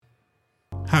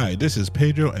Hi, this is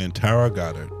Pedro and Tara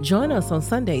Goddard, Join us on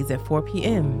Sundays at 4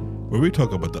 p.m. where we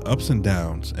talk about the ups and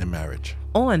downs in marriage.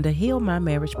 on the Heal My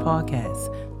Marriage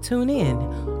podcast. Tune in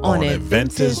On on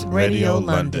Adventist Adventist Radio Radio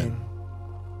London.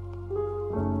 London.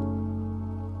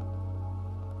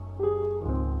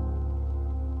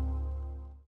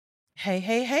 Hey,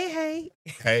 hey, hey,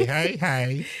 hey.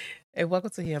 Hey. And welcome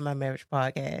to Heal My Marriage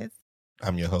podcast.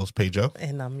 I'm your host, Pedro.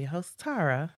 And I'm your host,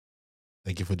 Tara.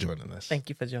 Thank you for joining us. Thank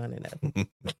you for joining us.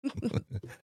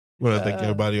 We want to thank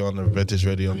everybody on Adventist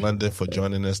Radio London for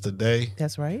joining us today.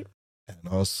 That's right. And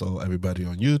also everybody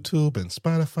on YouTube and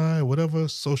Spotify, whatever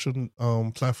social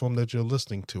platform that you're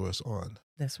listening to us on.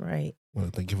 That's right. I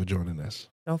want to thank you for joining us.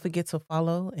 Don't forget to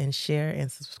follow and share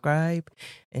and subscribe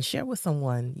and share with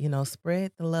someone. You know,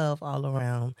 spread the love all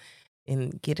around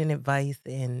and getting advice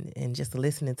and just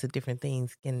listening to different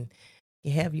things can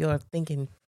have your thinking,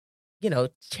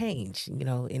 change,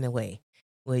 in a way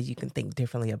where you can think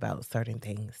differently about certain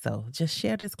things. So just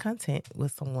share this content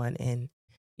with someone and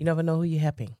you never know who you're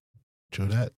helping. True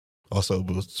that. Also,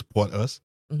 will support us.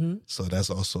 Mm-hmm. So that's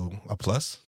also a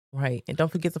plus. Right. And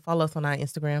don't forget to follow us on our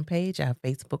Instagram page, our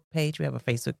Facebook page. We have a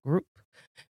Facebook group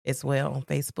as well on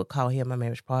Facebook called Heal My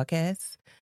Marriage Podcast.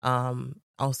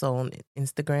 Also on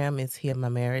Instagram, it's Heal My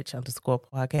Marriage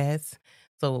 _podcast.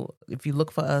 So if you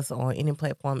look for us on any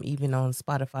platform, even on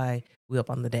Spotify, we're up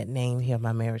under that name, Heal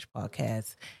My Marriage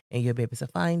Podcast. And you'll be able to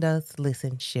find us,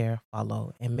 listen, share,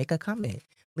 follow, and make a comment.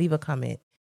 Leave a comment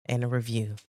and a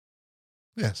review.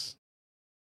 Yes.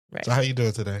 Right. So how you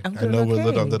doing today? I'm I doing know we're a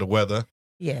little okay. under the weather.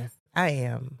 Yes, I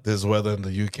am. This weather in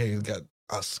the UK has got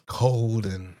us cold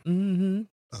and Mm-hmm.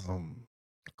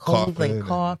 Cold coughing and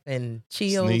cough and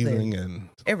chills sneezing and and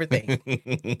everything.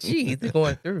 Jeez, it's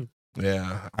going through.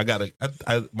 Yeah,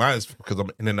 mine's because I'm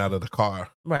in and out of the car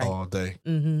Right. all day,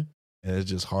 Mm-hmm. and it's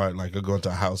just hard. Like I go into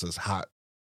a house, it's hot,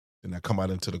 and I come out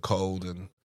into the cold, and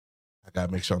I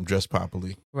gotta make sure I'm dressed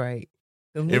properly. Right.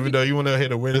 Even though you want to hear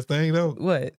the weirdest thing though,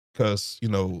 What? because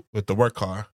with the work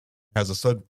car has a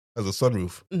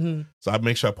sunroof, Mm-hmm. so I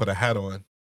make sure I put a hat on.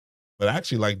 But I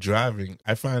actually like driving.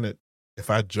 I find it if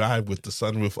I drive with the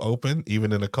sunroof open,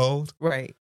 even in the cold,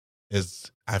 Right.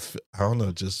 I don't know,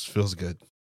 it just feels good.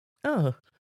 Oh.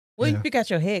 Well, Yeah. if you got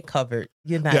your head covered,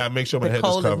 you're not. Yeah, I make sure my the head is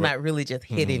cold covered. is not really just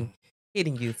hitting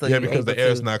you. So yeah, you're because the able air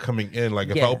is to- not coming in. Like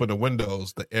if I Yeah. open the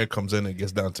windows, the air comes in and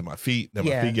gets down to my feet. Then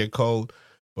my Yeah. feet get cold.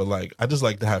 But like I just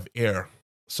like to have air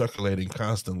circulating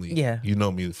constantly. Yeah. You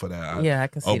know me for that. Yeah, I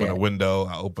can see Open that. a window.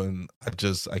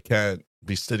 I can't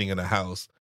be sitting in a house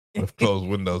with closed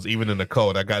windows, even in the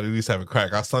cold. I got to at least have a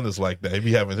crack. Our son is like that. He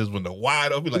be having his window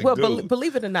wide open. Like, well, dude.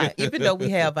 believe it or not, even though we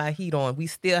have our heat on, we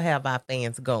still have our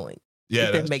fans going. Yeah,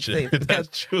 if that that's makes true. sense.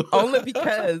 That's true. Only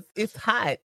because it's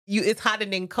hot. It's hotter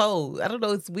than cold. I don't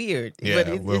know. It's weird, Yeah, but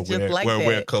it's just we're, like we're, that.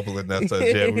 We're a couple in that sense.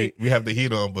 Yeah, we have the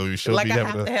heat on, but we should Like be I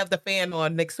having have to have the fan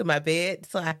on next to my bed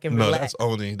so I can No, relax.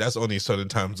 that's only certain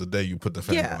times a day you put the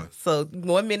fan Yeah. on. So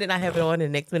 1 minute I have it on, and the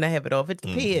next minute I have it off. It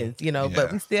depends, But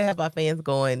Yeah. we still have our fans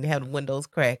going, have the windows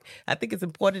cracked. I think it's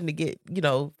important to get,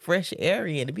 fresh air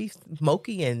in. To be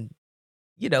smoky and,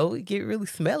 it get really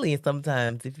smelly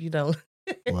sometimes if you don't.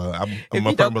 Well, I'm if a you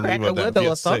firm don't crack believer a that if window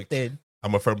you're or sick, something.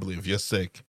 I'm a firm believer if you're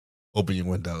sick, open your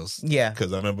windows. Yeah.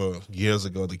 Because I remember years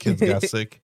ago the kids got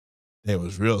sick. They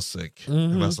was real sick.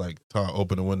 And I was like, Tar,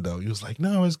 open the window. He was like,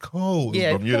 no, it's cold. It was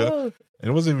Yeah, Bermuda. cold. And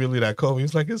it wasn't really that cold. He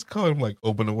was like, it's cold. I'm like,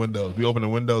 open the windows. We opened the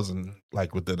windows and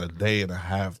like within a day and a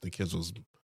half, the kids was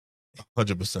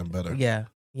 100% better. Yeah.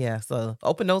 Yeah. So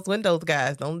open those windows,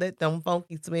 guys. Don't let them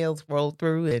funky smells roll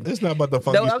through. And It's not about the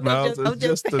funky smells. I'm It's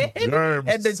just the saying. germs.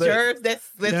 And the germs that's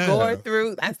Yeah. going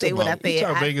through. I say what I said. You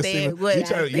try to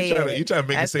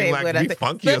make it seem like we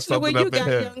funky or Especially something when you up in got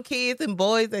here. young kids and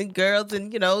boys and girls,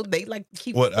 and they like to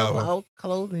keep Whatever. all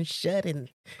closed and shut. And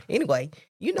anyway,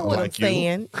 you know what Like I'm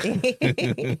you.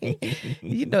 saying.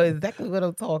 You know exactly what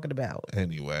I'm talking about.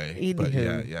 Anyway, but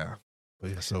Anywho. yeah. But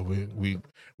yeah, so we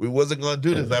wasn't gonna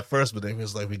do this at first, but then we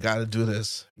was like, we got to do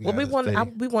this. Well, we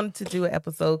wanted to do an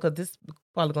episode because this is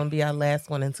probably going to be our last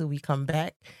one until we come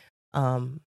back. We're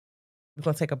going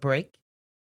to take a break.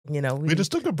 We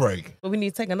just took a break. But we need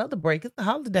to take another break. It's the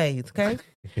holidays, okay?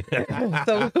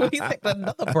 So we take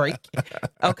another break,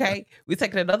 okay? We're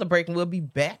taking another break, and we'll be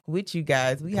back with you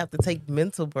guys. We have to take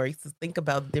mental breaks to think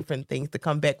about different things to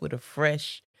come back with a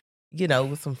fresh,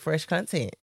 with some fresh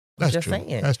content. That's Just true.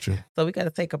 saying. That's true. So we got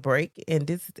to take a break, and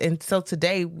so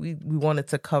today we wanted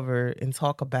to cover and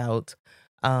talk about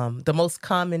the most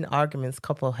common arguments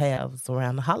couple have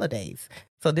around the holidays.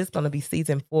 So this is going to be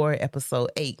season 4, episode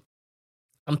 8.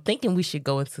 I'm thinking we should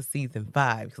go into season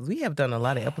 5 because we have done a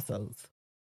lot of episodes.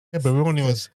 Yeah, but we're only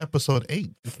on episode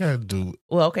 8. We can't do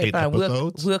Well, okay, 8 fine.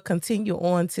 episodes. We'll continue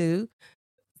on to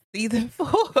season 4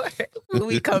 when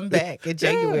we come back in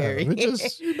January. We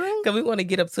just, because we want to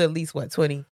get up to at least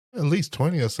 20. At least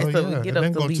 20 or so, And so we get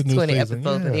up to at least 20 episodes,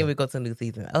 and then we go to new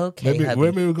season. Okay,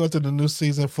 maybe we go to the new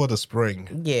season for the spring.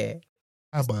 Yeah.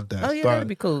 How about that? Oh yeah, that'd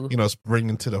be cool. Spring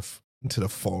into the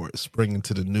forward, spring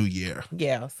into the new year.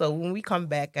 Yeah. So when we come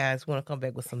back, guys, we want to come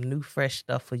back with some new, fresh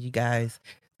stuff for you guys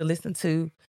to listen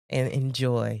to and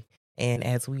enjoy. And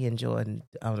as we enjoy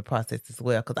the process as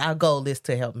well, because our goal is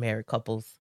to help married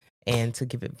couples and to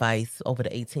give advice over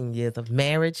the 18 years of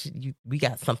marriage. We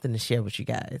got something to share with you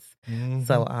guys. Mm-hmm.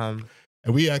 So,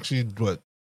 and we actually 2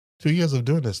 years of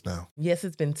doing this now. Yes,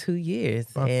 it's been 2 years,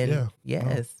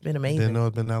 it's been amazing. Didn't know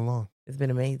it's been that long. It's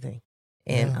been amazing,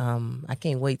 and I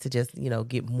can't wait to just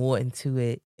get more into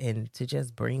it and to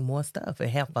just bring more stuff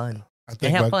and have fun. I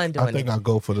think our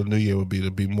goal for the new year would be to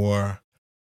be more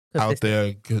out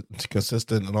there,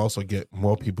 consistent, and also get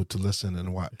more people to listen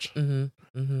and watch.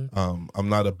 Mm-hmm. Mm-hmm.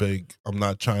 I'm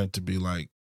not trying to be like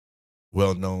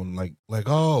well known, like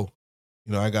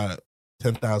I got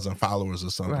 10,000 followers or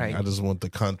something. Right. I just want the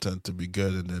content to be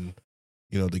good, and then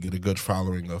to get a good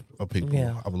following of people.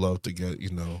 Yeah. I would love to get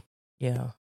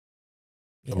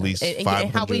at least 500.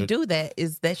 And how we do that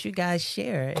is that you guys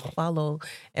share and follow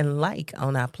and like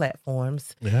on our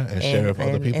platforms. Yeah, and share with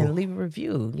other people. And leave a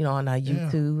review, on our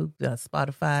YouTube,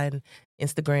 Spotify, and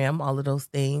Instagram, all of those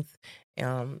things.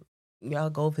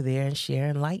 Y'all go over there and share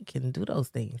and like and do those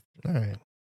things. All right.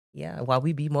 Yeah, while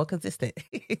we be more consistent.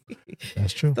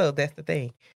 That's true. So that's the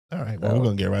thing. All right. Well, we're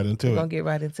going to get right into it. We're going to get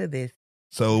right into this.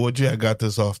 So I got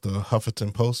this off the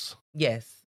Huffington Post?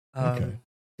 Yes. Okay.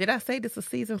 Did I say this is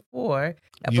season 4,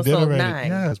 you episode 9?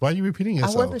 Yes. Why are you repeating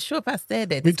yourself? I wasn't sure if I said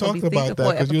that. We talked about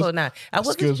that. Episode 9. I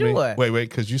wasn't sure. Wait,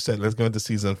 because you said let's go into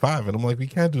season 5. And I'm like, we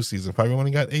can't do season 5. We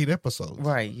only got 8 episodes.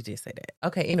 Right. You did say that.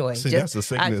 Okay. Anyway. See, that's a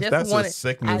sickness. That's a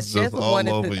sickness just all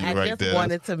over you right there. I just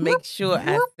wanted to make sure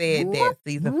I said that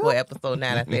season 4, episode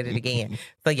 9. I said it again.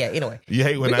 So yeah, anyway. You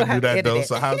hate when I do that though.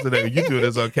 So how's it that you do it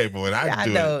is okay, but when I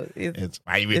do it's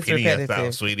why are you repeating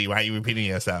yourself, sweetie? Why are you repeating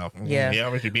yourself? Yeah. You're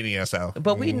always repeating yourself.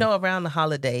 But we know around the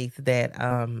holidays that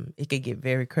it could get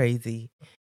very crazy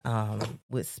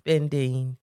with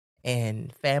spending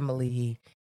and family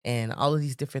and all of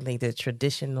these different things, the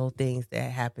traditional things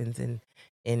that happens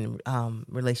in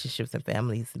relationships and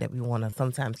families that we want to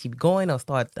sometimes keep going or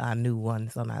start our new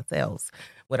ones on ourselves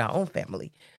with our own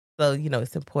family. So,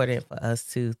 it's important for us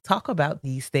to talk about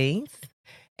these things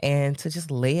and to just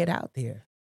lay it out there.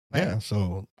 Right? Yeah.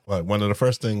 So one of the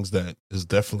first things that is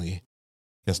definitely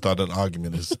can start an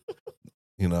argument is,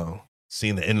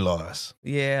 seeing the in-laws.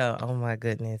 Yeah. Oh my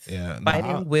goodness. Yeah.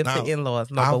 Fighting with the in-laws,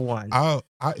 number one. Our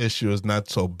issue is not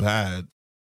so bad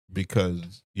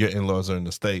because your in-laws are in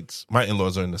the States. My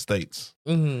in-laws are in the States.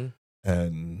 Mm-hmm.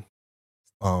 And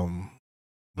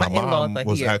my mom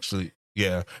was here. Actually,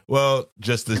 well,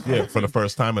 just this year for the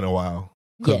first time in a while.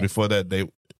 Because before that,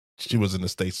 she was in the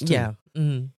States too. Yeah.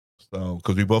 Mm-hmm. So,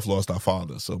 because we both lost our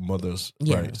fathers, so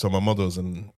right. So my mother was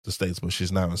in the States, but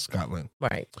she's now in Scotland.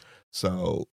 Right.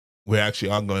 So we're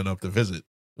actually all going up to visit.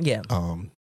 Yeah.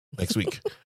 Next week.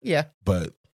 Yeah.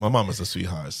 But my mom is a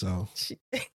sweetheart, so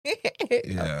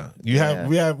yeah.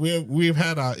 We've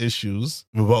had our issues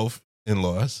with both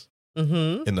in-laws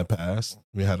in the past.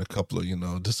 We had a couple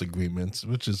of disagreements,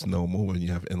 which is normal when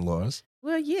you have in-laws.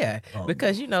 Well, yeah,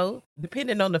 because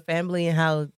depending on the family and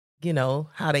how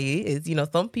they is,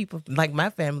 some people like my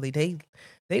family,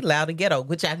 they loud and ghetto,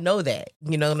 which I know that,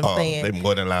 you know what I'm saying? They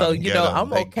more than loud and ghetto. So,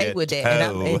 I'm okay with that.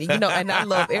 And I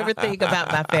love everything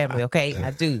about my family, okay?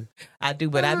 I do,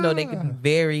 but I know they can be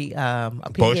very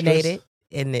opinionated.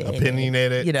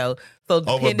 Opinionated, so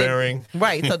overbearing,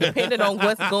 right? So depending on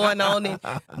what's going on,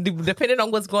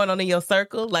 in your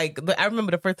circle, like I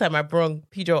remember the first time I brought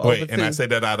Pedro over. Wait, and I say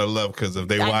that out of love because if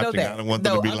they watching, I don't want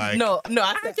them to be like, I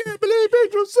can't believe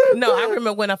Pedro said that. I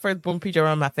remember when I first brought Pedro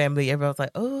around my family, everybody was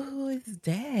like, "Oh, it's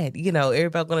dad."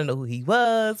 Everybody gonna know who he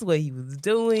was, what he was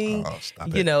doing,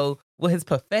 what his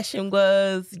profession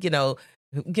was,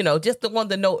 just they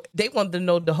wanted to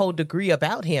know the whole degree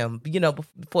about him,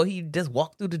 before he just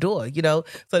walked through the door,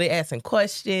 So they asking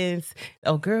questions.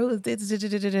 Oh, girl, is this?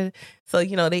 So,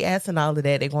 they asking all of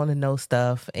that. They want to know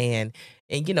stuff. And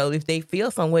if they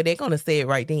feel somewhere, they're going to say it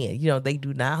right then. They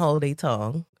do not hold their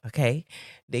tongue. Okay.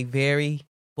 They very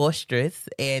boisterous,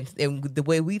 and the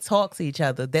way we talk to each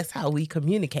other, that's how we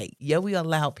communicate. Yeah, we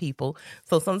allow people.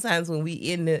 So sometimes when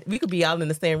we could be all in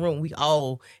the same room, we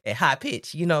all at high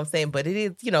pitch, you know what I'm saying? But it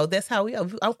is, that's how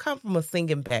I come from a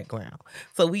singing background.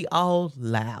 So we all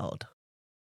loud.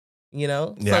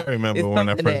 Yeah, I remember when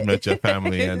I first met your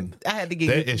family, and I had to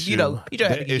get Peter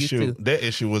had to get used to. Their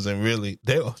issue wasn't really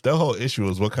their whole issue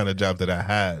was what kind of job that I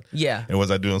had. Yeah, and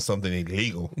was I doing something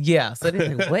illegal? Yeah, so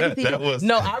they like, what is he?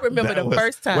 I remember the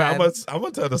first time. Well, I'm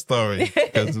gonna tell the story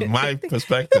because my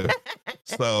perspective.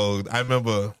 So I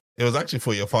remember it was actually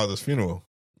for your father's funeral.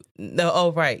 No,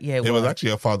 oh right, yeah, it was actually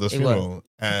your father's funeral.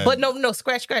 But no,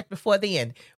 scratch before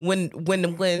then. When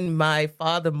my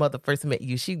mother first met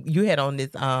you, you had on this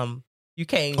you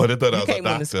came. Oh, they thought you came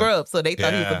on the scrub, so they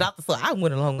thought he was a doctor. So I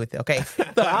went along with it. Okay, so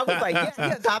I was like,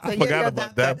 yeah, doctor. I forgot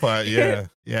about that part. Yeah.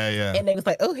 And they was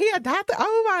like, oh, he a doctor.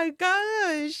 Oh my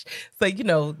gosh. So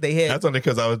they had. That's only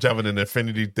because I was driving an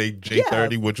Infiniti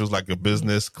J30, which was like a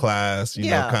business class,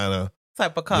 you know, kind of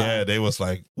type of car. Yeah, they was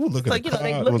like, ooh, look at the car.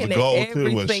 They it was gold too.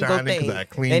 It was shining because I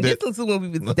cleaned and it. And this was when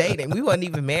we was dating. We weren't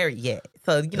even married yet.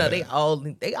 So, they all,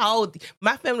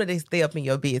 my family, they stay up in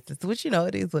your business, which,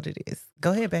 it is what it is.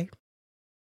 Go ahead, babe.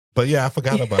 But yeah, I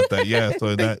forgot about that. Yeah,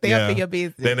 so that, stay up in your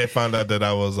business. Then they found out that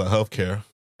I was a healthcare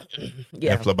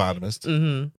and phlebotomist.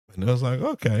 Mm-hmm. And it was like,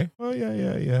 okay, well,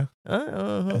 yeah.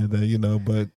 And then,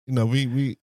 but,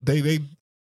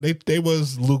 they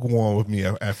was lukewarm with me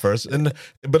at first,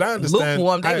 but I understand.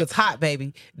 Lukewarm, they was hot,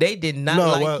 baby. They did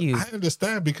not like you. I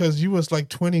understand because you was like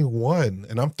 21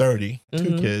 and I'm 30,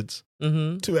 2 kids,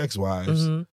 2 ex-wives.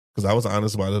 Because I was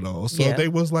honest about it all, so they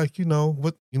was like,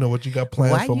 what you got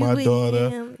planned for my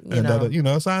daughter,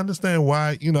 and so I understand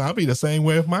why. I'll be the same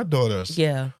way with my daughters.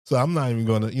 Yeah. So I'm not even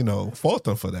gonna fault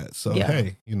them for that. So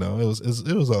hey, it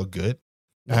was all good.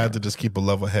 I had to just keep a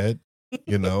level head. But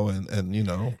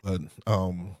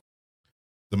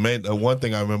the one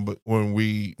thing I remember when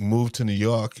we moved to New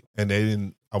York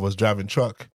and I was driving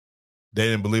truck, they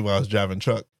didn't believe I was driving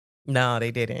truck. No,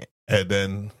 they didn't. And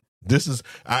then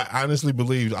I honestly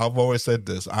believe, I've always said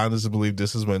this, I honestly believe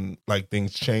this is when like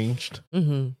things changed.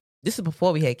 Mm-hmm. This is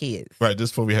before we had kids. Right, this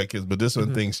is before we had kids, but this is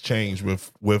when things changed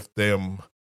with them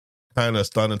kind of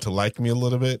starting to like me a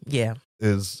little bit. Yeah.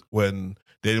 Is when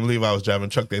they didn't believe I was driving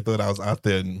truck. They thought I was out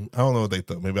there, and I don't know what they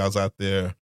thought. Maybe I was out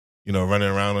there, running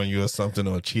around on you or something,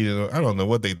 or cheating. Or, I don't know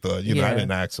what they thought. I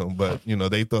didn't ask them, but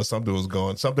they thought something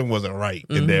wasn't right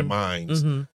in their minds.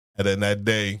 And then that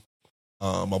day,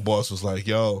 my boss was like,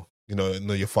 "Yo,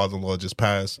 your father-in-law just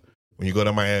passed. When you go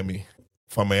to Miami,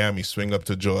 from Miami, swing up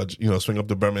to swing up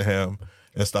to Birmingham,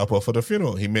 and stop off for the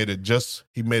funeral." He made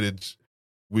it.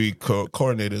 We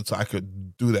coordinated so I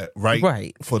could do that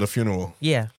right for the funeral.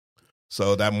 Yeah.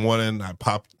 So that morning,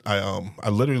 I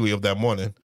literally of that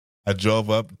morning, I drove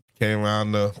up, came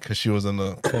around because she was in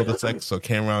the cul-de-sac, so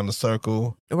came around the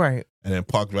circle. Right. And then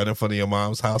parked right in front of your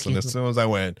mom's house. And as soon as I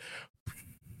went,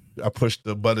 I pushed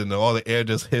the button and all the air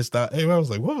just hissed out. Hey, I was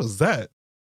like, what was that?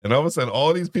 And all of a sudden,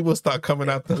 all these people start coming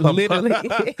out the literally.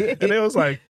 And it was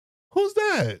like, who's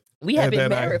that? We had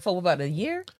been married for about a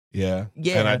year. Yeah.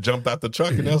 And I jumped out the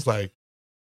truck and it was like,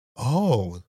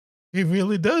 oh, he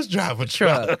really does drive a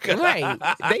truck. Right.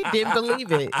 They didn't believe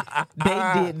it.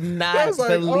 They did not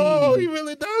believe. Oh, he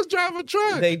really does drive a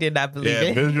truck. They did not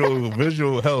believe it.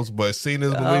 Visual helps, but seeing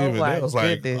is believing. It was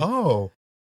like, oh.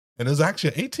 And it's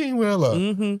actually an 18-wheeler.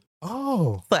 Mm-hmm.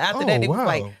 Oh. So after that, it was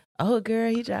like, oh, girl,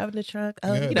 he driving the truck.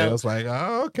 Oh, It was like,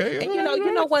 oh, okay.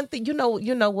 And one thing,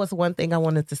 what's one thing I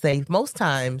wanted to say? Most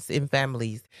times in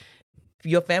families,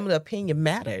 your family opinion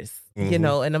matters, and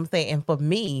I'm saying, and for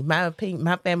me, my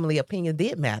family opinion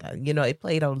did matter. It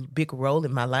played a big role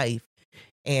in my life.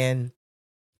 And,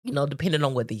 depending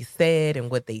on what they said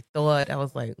and what they thought, I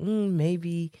was like,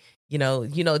 maybe, they'll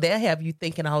have you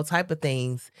thinking all type of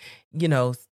things,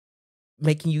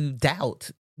 making you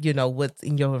doubt, what's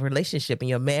in your relationship, in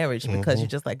your marriage, because you're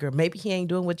just like, girl, maybe he ain't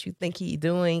doing what you think he's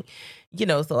doing,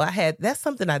 so that's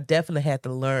something I definitely had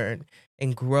to learn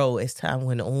and grow as time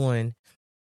went on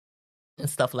and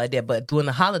stuff like that. But during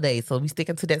the holidays, so we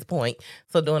sticking to that point.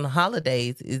 So during the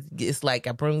holidays, it's like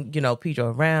I bring,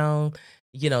 Pedro around,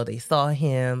 they saw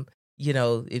him,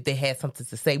 if they had something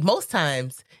to say. Most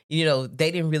times, they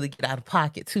didn't really get out of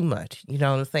pocket too much, you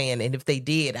know what I'm saying? And if they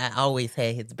did, I always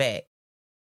had his back.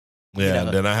 Yeah,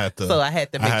 and then I had to. So I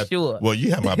had to make sure. Well,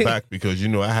 you had my back because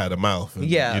I had a mouth.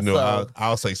 And, so,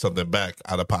 I'll say something back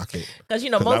out of pocket because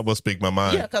I will speak my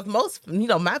mind. Yeah, because most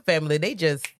my family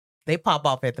they pop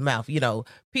off at the mouth.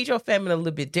 Pedro family a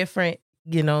little bit different.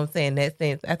 You know what I'm saying? That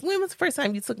sense. When was the first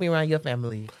time you took me around your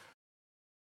family?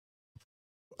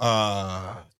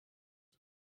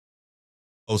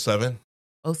 07.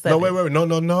 07. No, wait.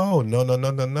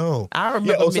 No. I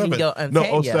remember meeting your aunt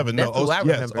Tanya. 07. That's who I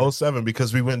remember. Yes, 07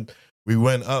 because we went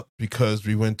up because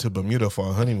we went to Bermuda for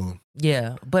our honeymoon.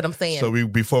 Yeah, but I'm saying. So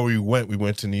before we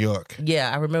went to New York.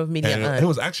 Yeah, I remember meeting your aunt. It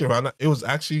was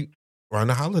actually around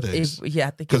the holidays. Yeah,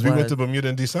 I think because we went to Bermuda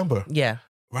in December. Yeah.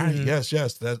 Right. Mm-hmm.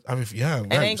 Yes. That yeah.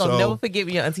 And I ain't gonna never forget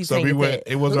me, your auntie. So we went.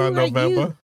 It was around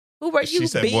November. Who were you? She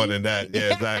said more than that.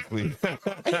 Yeah, exactly.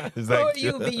 Who are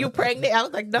you? You pregnant? I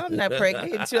was like, no, I'm not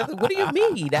pregnant. She was like, what do you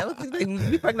mean? That was like,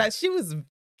 you pregnant? She was,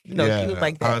 she was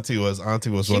like that. Auntie was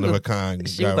one of a kind.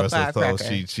 She was a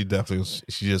firecracker. She definitely was,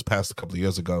 she just passed a couple of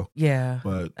years ago. Yeah,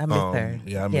 but I miss her.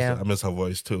 Yeah, I miss her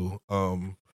voice too.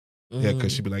 Yeah,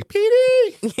 because she'd be like,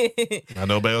 Petey. I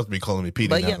know nobody else be calling me Petey.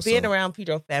 But yeah, being around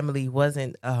Pedro's family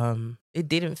wasn't, it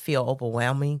didn't feel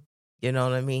overwhelming. You know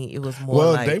what I mean? It was more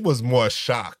well, they was more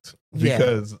shocked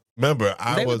because remember,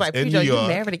 I was in New York. You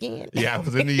married again? Yeah, I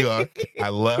was in New York. I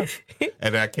left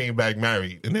and I came back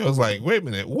married. And it was like, wait a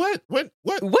minute, what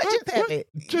just happened?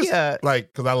 Just like,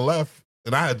 because I left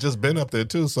and I had just been up there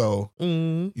too. So,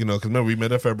 you know, because remember, we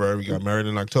met in February, we got married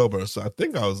in October. So I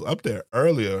think I was up there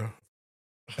earlier.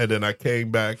 And then I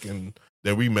came back and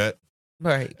then we met.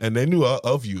 Right. And they knew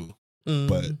of you.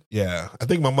 But yeah, I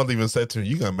think my mother even said to me,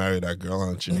 "You gonna marry that girl,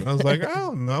 aren't you?" And I was like, "I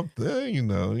don't know, you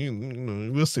know,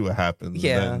 we'll see what happens."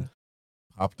 Yeah. And then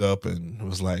popped up and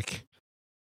was like,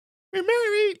 "We're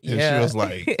married," and she was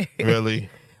like, "Really?"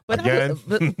 But again?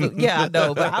 Yeah, I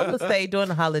know. But I would say during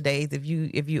the holidays, if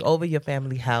you over your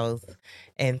family house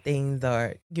and things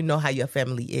are, you know how your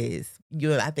family is.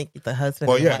 I think the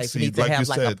husband and wife need to have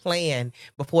like a plan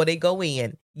before they go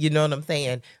in. You know what I'm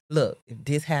saying? Look, if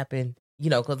this happened. You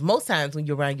know, because most times when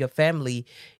you're around your family,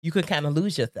 you can kind of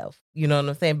lose yourself. You know what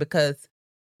I'm saying? Because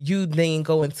you then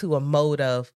go into a mode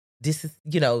of, this is,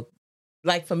 you know,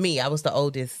 like for me, I was the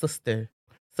oldest sister.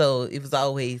 So it was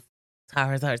always,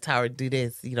 Tara, do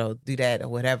this, you know, do that or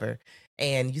whatever.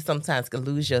 And you sometimes can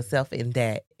lose yourself in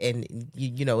that. And,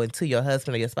 you know, until your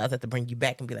husband or your spouse have to bring you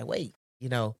back and be like, wait, you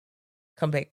know,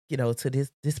 come back, you know, to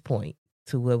this point.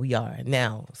 To where we are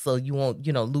now, so you won't,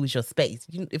 you know, lose your space.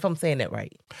 If I'm saying that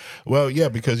right. Well, yeah,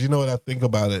 because you know what I think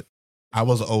about it. I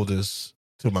was the oldest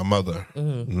to my mother,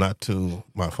 not to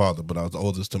my father, but I was the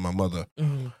oldest to my mother.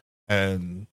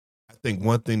 And I think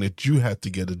one thing that you had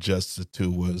to get adjusted to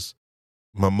was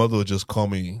my mother would just call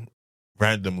me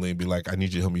randomly and be like, "I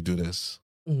need you to help me do this,"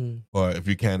 or if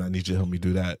you can, "I need you to help me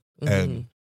do that." And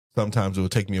sometimes it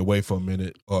would take me away for a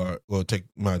minute or take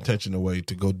my attention away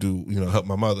to go do, you know, help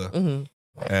my mother.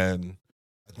 And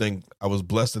I think I was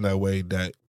blessed in that way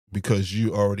that because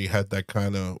you already had that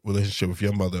kind of relationship with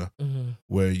your mother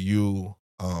where you,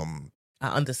 I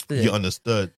understood. You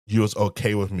understood. You was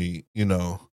okay with me, you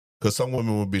know, because some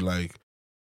women would be like,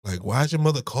 why is your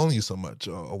mother calling you so much?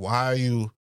 Or why are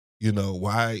you, you know,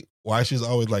 why she's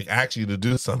always like asking you to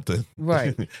do something.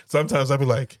 Right. Sometimes I'd be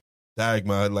like, dag,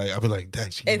 man, like I'd be like,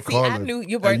 dag, she and see, calling. I knew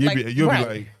you were you'd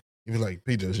be like,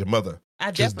 Peter, it's your mother.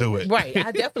 Just do it. Right.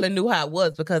 I definitely knew how it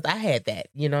was because I had that.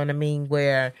 You know what I mean?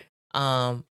 Where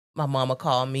my mama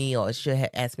called me or she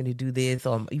had asked me to do this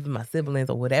or even my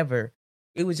siblings or whatever.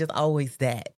 It was just always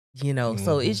that, you know.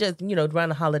 So it's just, you know, around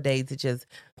the holidays, it's just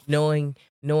knowing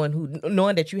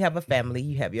that you have a family,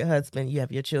 you have your husband, you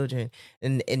have your children,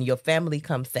 and your family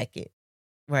comes second.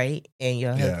 Right? And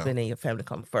your husband and your family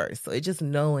come first. So it's just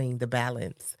knowing the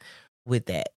balance with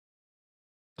that.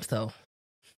 So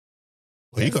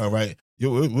well, you're going right.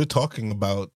 We're talking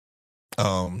about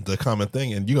the common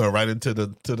thing, and you're going right into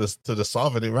the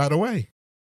solving it right away.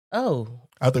 Oh,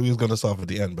 I thought we was going to solve it at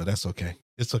the end, but that's okay.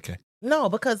 It's okay. No,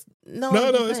 because no,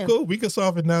 it's cool. We can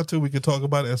solve it now too. We can talk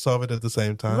about it and solve it at the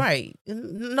same time. Right.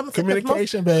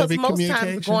 Communication, baby. Most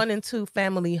times going into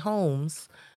family homes,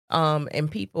 and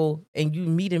people, and you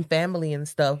meeting family and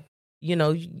stuff. You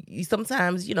know, you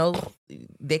sometimes, you know,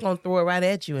 they're going to throw it right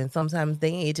at you. And sometimes they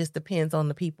ain't. It just depends on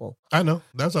the people. I know.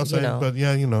 That's what I'm saying. You know? But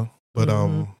yeah, you know. But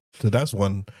so that's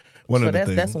one of the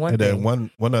things. That's one and thing. Then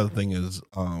one other thing is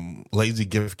lazy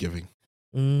gift giving.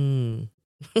 We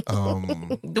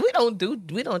don't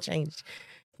change.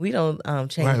 We don't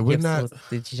change right, we're gifts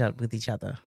not, with each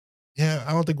other. Yeah,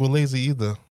 I don't think we're lazy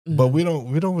either. But we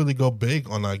don't really go big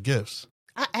on our gifts.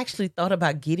 I actually thought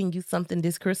about getting you something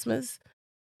this Christmas.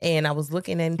 And I was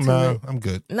looking into it. I'm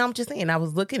good. No, I'm just saying, I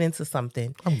was looking into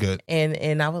something. I'm good.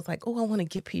 And I was like, oh, I want to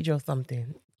get Pedro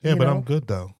something. Yeah, but I'm good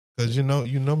though. Because you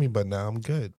know me by now. I'm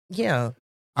good. Yeah.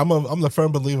 I'm the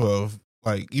firm believer of,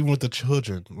 like, even with the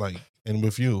children, like, and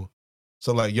with you.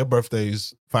 So, like, your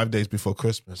birthday's 5 days before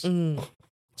Christmas.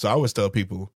 So I always tell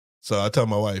people. So I tell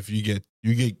my wife, you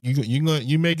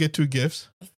may get 2 gifts.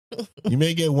 You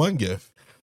may get 1 gift.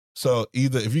 So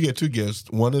either if you get 2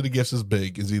 gifts, one of the gifts is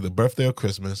big, is either birthday or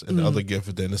Christmas, and the other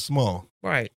gift then is small.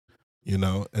 Right. You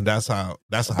know, and that's how.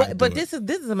 But this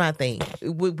is my thing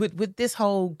with this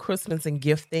whole Christmas and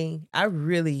gift thing. I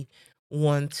really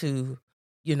want to,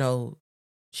 you know,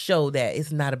 show that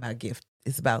it's not about gift.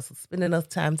 It's about spending us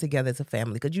time together as a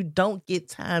family because you don't get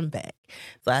time back.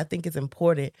 So I think it's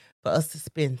important for us to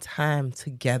spend time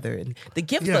together. And the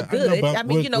gifts are good. I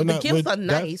mean, the gifts are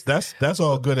nice. That's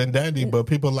all good and dandy, but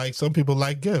some people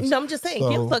like gifts. No, I'm just saying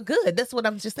gifts are good. That's what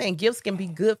I'm just saying. Gifts can be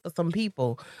good for some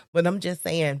people, but I'm just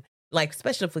saying, like,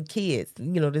 especially for kids,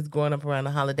 just growing up around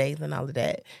the holidays and all of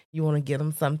that, you want to get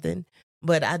them something.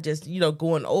 But I just,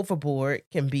 going overboard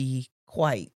can be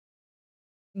quite,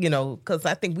 because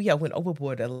I think we have went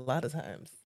overboard a lot of times.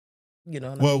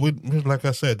 Well, like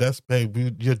I said, that's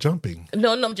you're jumping.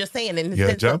 No, I'm just saying in the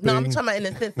sense of, I'm talking about in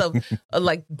the sense of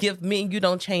like me and you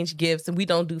don't change gifts, and we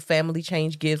don't do family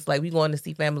change gifts. Like we going to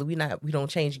see family, we don't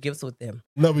change gifts with them.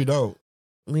 No, we don't.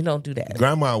 We don't do that.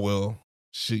 Grandma will.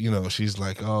 She, she's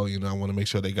like, oh, I want to make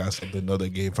sure they got something they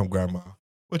gave from grandma,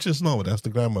 which is normal. That's the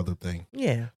grandmother thing.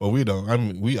 Yeah. But we don't. I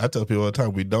mean, I tell people all the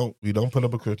time, we don't put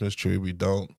up a Christmas tree. We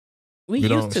don't. We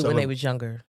used to when they was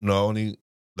younger. No, only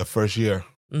the first year.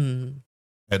 Mm-hmm.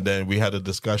 And then we had a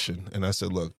discussion, and I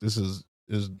said, look, this is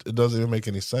it doesn't even make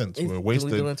any sense. We're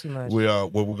wasting. We're doing too much. We're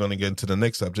going to get into the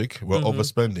next subject. We're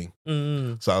overspending.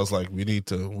 Mm-hmm. So I was like, we need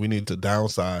to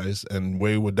downsize, and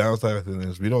way we're downsizing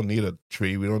is we don't need a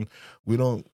tree. We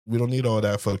don't need all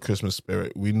that for the Christmas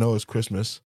spirit. We know it's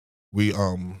Christmas. We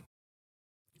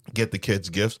get the kids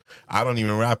gifts. I don't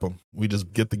even wrap them. We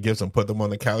just get the gifts and put them on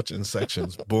the couch in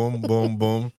sections. Boom, boom,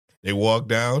 boom. They walk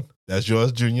down. That's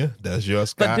yours, Junior. That's yours,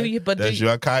 Sky. That's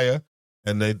your Kaya.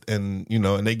 And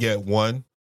they get one.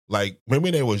 Like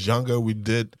maybe they was younger. We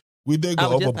did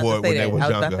go overboard when they was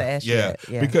younger. Yeah,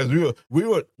 because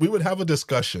we would have a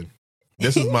discussion.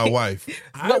 This is my wife.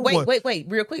 Wait,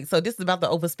 real quick. So this is about the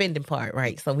overspending part,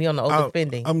 right? So we on the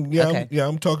overspending.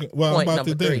 I'm talking. Well, I'm about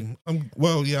to think. I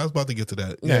was about to get to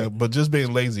that. Yeah, but just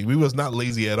being lazy. We was not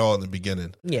lazy at all in the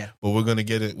beginning. Yeah, but we're gonna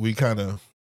get it. We kind of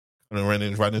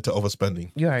ran right into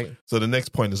overspending. You're right. So the next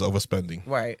point is overspending.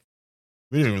 Right.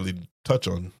 We didn't really touch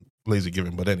on lazy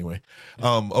giving, but anyway,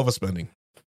 overspending.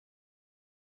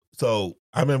 So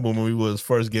I remember when we was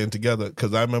first getting together,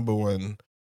 because I remember when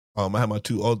I had my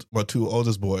two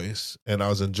oldest boys, and I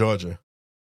was in Georgia,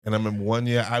 and I remember one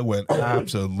year I went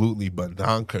absolutely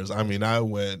bonkers. I mean, I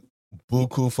went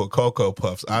buku for Cocoa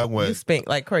Puffs. You spent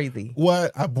like crazy.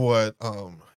 What I bought,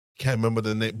 can't remember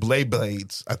the name,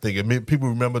 Blades. I think people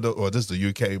remember this is the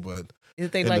UK, but in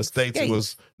the States skates? It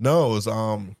was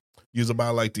you was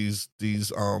about like these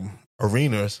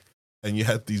arenas, and you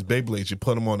had these Beyblades. You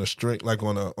put them on a string, like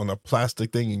on a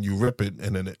plastic thing, and you rip it,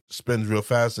 and then it spins real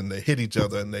fast, and they hit each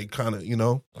other, and they kind of,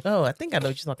 Oh, I think I know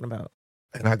what you're talking about.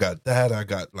 And I got that. I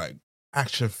got like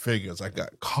action figures. I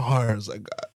got cars.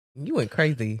 You went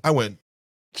crazy.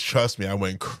 Trust me, I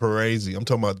went crazy. I'm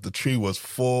talking about the tree was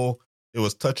full. It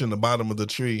was touching the bottom of the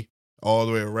tree all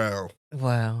the way around.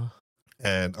 Wow.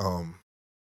 And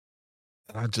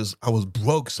I was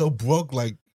so broke,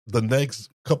 like the next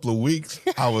couple of weeks,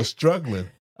 I was struggling.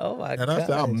 Oh my God. And I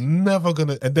said, I'm never going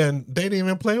to, and then they didn't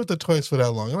even play with the toys for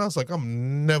that long. And I was like,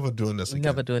 I'm never doing this again.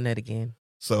 Never doing that again.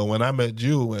 So when I met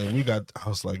you and I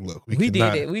was like, look, we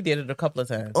did it. We did it a couple of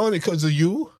times. Only because of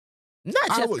you? Not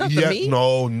just because of me.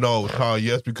 No, Carl.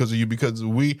 Yes, because of you. Because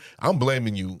I'm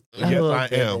blaming you. Yes, I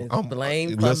am. I'm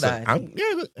blame somebody.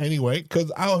 Anyway,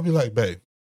 because I would be like, babe,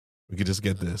 we could just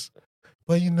get this.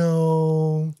 But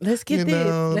let's get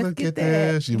this. Let's get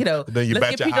that. Then you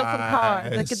bet your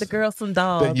eyes. Let's get the girls some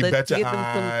dolls. Then you bet your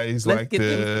eyes like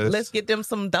this. Let's get them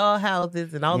some doll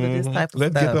houses and all of this type of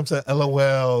stuff. Let's get them some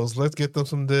LOLs. Let's get them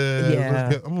some this.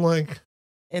 Yeah. I'm like,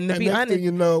 and to be honest,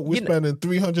 we're spending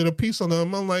 $300 a piece on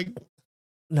them. I'm like,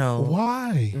 no.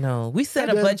 Why? No. We set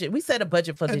a budget. We set a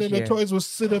budget for this year. And then the toys will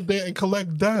sit up there and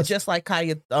collect dust. Just like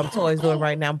Kaya toys doing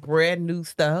right now. Brand new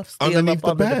stuff. Still underneath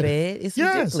up the under bed. the bed. It's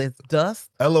ridiculous. Dust.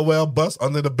 LOL bus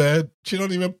under the bed. She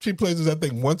plays that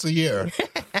thing once a year.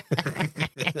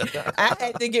 I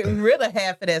had to get rid of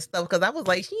half of that stuff because I was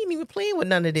like, she ain't even playing with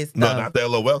none of this stuff. No, not the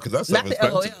LOL, because that's not the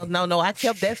LOL. No, I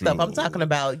kept that stuff. I'm talking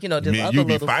about, just other little stuff. You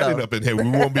be fighting up in here. We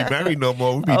won't be married no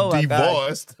more. We'll be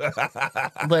divorced.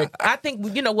 But I think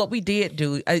what we did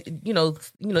do. You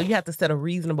have to set a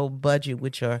reasonable budget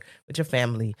with your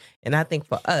family, and I think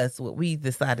for us, what we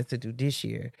decided to do this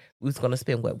year, we was going to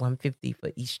spend $150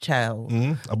 for each child.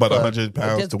 About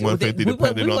 £100 to $150, depending on the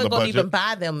budget. We weren't going to even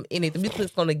buy them anything. We were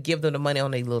just going to give them the money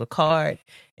on their little card,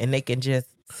 and they can just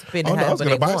spend it. I was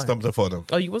going to buy something for them.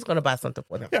 Oh, you was going to buy something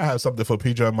for them? Yeah, I have something for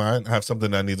Pedro and mine. I have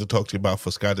something I need to talk to you about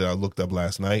for Scott that I looked up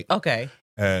last night. Okay.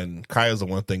 And Kaya's the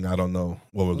one thing I don't know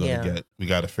what we're going to get. We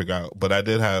got to figure out. But I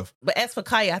did have. But as for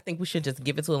Kaya, I think we should just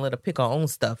give it to her and let her pick our own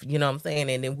stuff. You know what I'm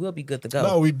saying? And then we'll be good to go.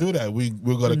 No, we do that.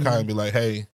 We'll go to Kaya and be like,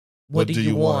 hey, What do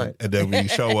you want? And then we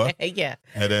show up. Yeah.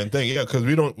 And then because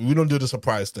we don't do the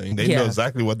surprise thing. They know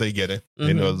exactly what they getting.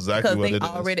 They know exactly what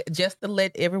it is. Just to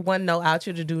let everyone know out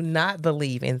here to do not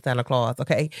believe in Santa Claus,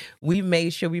 okay? We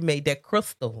made sure we made that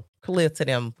crystal clear to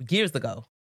them years ago.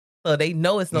 So they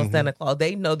know it's no Santa Claus.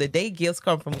 They know that their gifts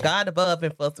come from God above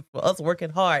and for us working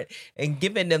hard and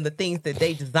giving them the things that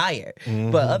they desire.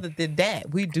 But other than that,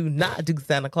 we do not do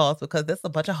Santa Claus because that's a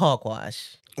bunch of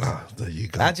hogwash. Oh, there you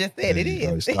go. I just said it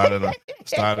is.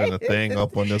 Started a thing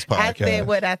up on this podcast. I said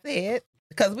what I said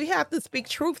because we have to speak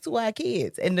truth to our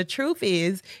kids. And the truth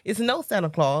is, it's no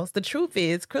Santa Claus. The truth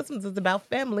is, Christmas is about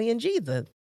family and Jesus.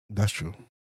 That's true.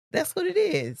 That's what it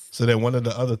is. So then one of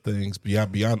the other things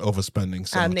beyond overspending.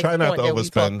 So try not to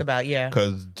overspend.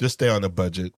 Because just stay on the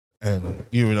budget. And,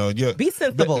 be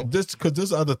sensible. Because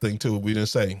this other thing, too, we didn't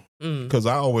say. Because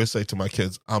I always say to my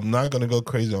kids, I'm not going to go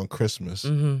crazy on Christmas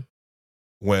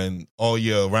when all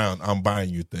year round I'm buying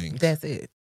you things. That's it.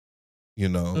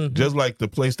 Just like the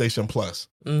PlayStation Plus.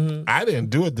 I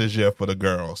didn't do it this year for the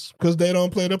girls because they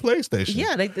don't play the PlayStation.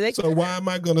 Yeah, they so why am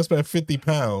I going to spend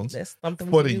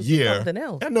 £50 for the year?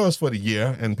 I know it's for the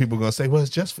year, and people are going to say, "Well,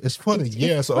 it's for the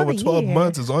year." So over 12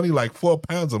 months, it's only like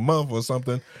 £4 a month or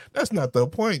something. That's not the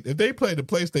point. If they play the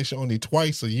PlayStation only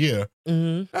twice a year,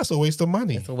 that's a waste of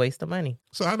money. It's a waste of money.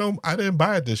 So I didn't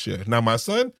buy it this year. Now my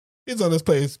son, he's on his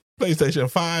PlayStation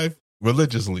 5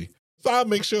 religiously. So I'll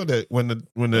make sure that when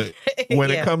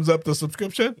it comes up to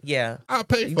subscription, I'll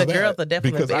pay for that. The girls are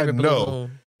definitely because I know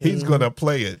he's gonna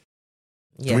play it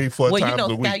 3-4 times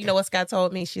a week. You know what Scott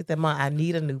told me? She said, "Mom, I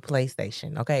need a new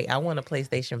PlayStation. Okay, I want a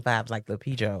PlayStation 5 like the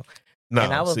Pedro." No,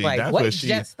 and I was like, "What?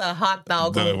 Just a hot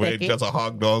dog? Just a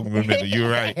hot dog? You're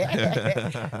right."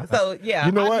 So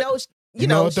you know what?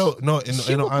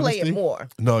 She will play it more.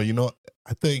 No,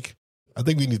 I think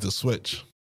we need to switch.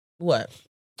 What?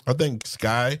 I think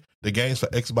the games for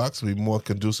Xbox will be more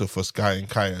conducive for Sky and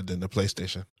Kaya than the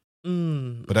PlayStation.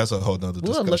 But that's a whole nother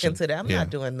discussion. We'll look into that. I'm not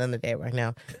doing none of that right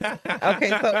now. Okay,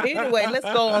 so anyway, let's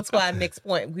go on to our next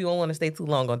point. We don't want to stay too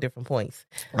long on different points.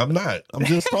 I'm not. I'm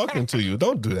just talking to you.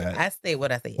 Don't do that. I say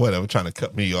what I say. Whatever, trying to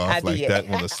cut me off like that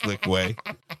in a slick way.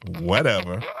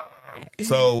 Whatever.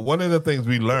 So one of the things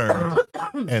we learned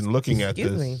and looking at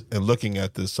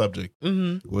this subject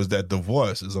was that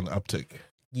divorce is on the uptick.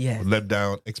 Yes. Let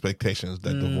down expectations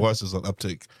that divorce is on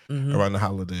uptick around the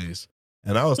holidays.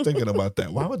 And I was thinking about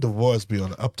that. Why would divorce be on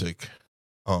the uptick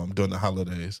during the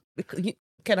holidays?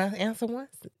 Can I answer one?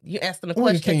 You asked them a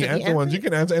question. Can you answer one? You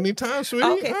can answer anytime, sweetie.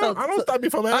 Okay, so I don't stop you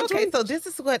from answering. Okay, so this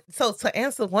is what. So to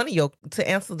answer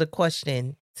the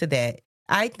question to that,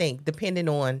 I think depending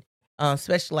on,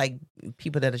 especially like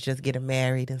people that are just getting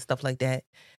married and stuff like that,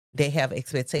 they have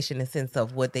expectation in the sense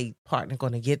of what they partner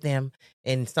going to get them.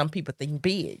 And some people think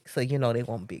big. So, they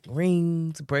want big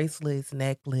rings, bracelets,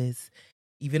 necklace,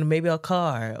 even maybe a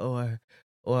car or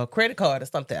a credit card or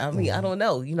something. I mean, I don't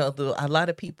know. A lot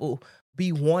of people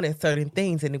be wanting certain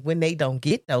things. And when they don't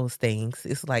get those things,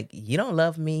 it's like, you don't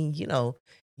love me. You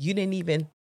didn't even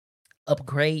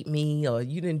upgrade me or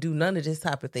you didn't do none of this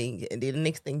type of thing. And then the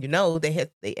next thing you know, the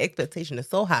expectation is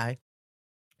so high.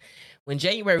 When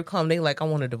January comes, they like, I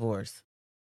want a divorce.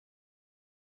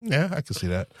 Yeah, I can see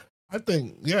that. I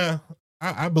think,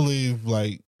 I believe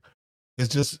like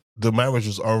it's just the marriage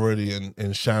was already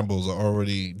in shambles or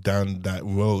already down that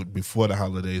road before the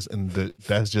holidays, and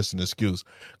that's just an excuse.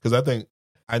 Because I think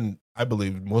I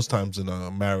believe most times in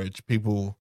a marriage,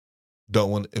 people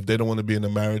if they don't want to be in a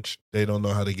marriage, they don't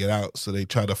know how to get out. So they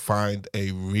try to find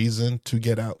a reason to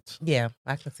get out. Yeah,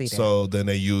 I can see that. So then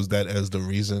they use that as the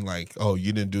reason, like, oh,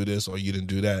 you didn't do this or you didn't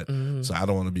do that. So I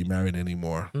don't want to be married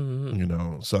anymore.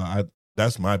 So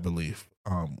that's my belief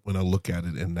when I look at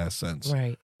it in that sense.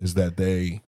 Right. Is that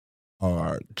they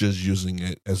are just using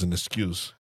it as an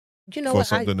excuse. For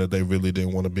something that they really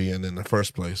didn't want to be in the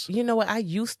first place. You know what? I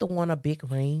used to want a big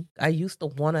ring. I used to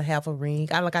want to have a ring.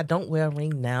 I don't wear a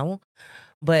ring now.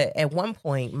 But at one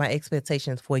point, my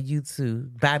expectations for you to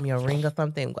buy me a ring or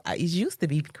something, it used to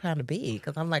be kind of big.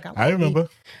 Because I'm like, I remember.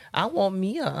 I want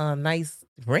me a nice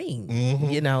ring,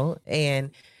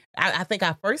 And I think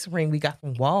our first ring we got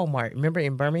from Walmart. Remember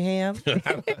in Birmingham? We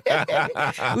went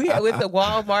to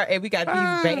Walmart and we got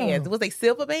these bands. Was they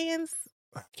silver bands?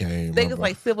 I can't remember. They was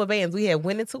like silver bands. We had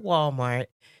went into Walmart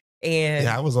and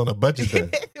I was on a budget then.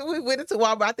 We went into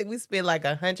Walmart. I think we spent like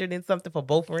 $100 and something for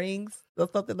both rings or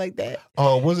something like that.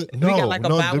 Oh, was it? No, we got like a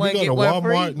buy one, get one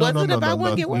free. No,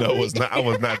 it was not. I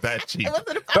was not that cheap.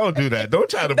 Don't do that. Don't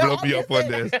try to blow me up on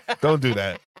this. Don't do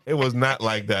that. It was not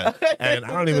like that. And I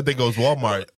don't even think it was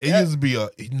Walmart. It used to be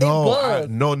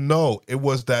no. It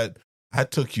was that I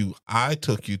took you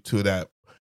to that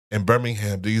in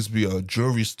Birmingham, there used to be a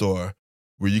jewelry store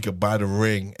where you could buy the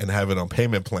ring and have it on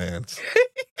payment plans.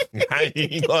 I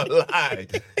ain't gonna lie.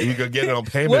 You could get it on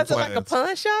payment plans. Was it like a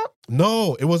pawn shop?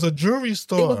 No, it was a jewelry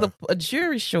store. It was a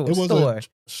jewelry store. It was a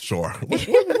store.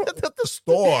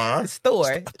 Store.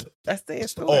 Store. I said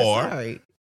store. Sorry.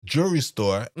 Jewelry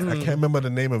store. I can't remember the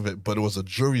name of it, but it was a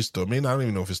jewelry store. I mean, I don't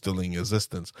even know if it's still in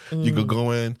existence. You could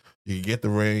go in, you could get the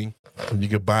ring, and you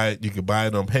could buy it. You could buy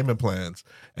it on payment plans,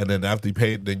 and then after you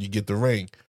pay it, then you get the ring,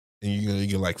 and you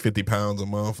get like £50 a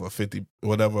month or 50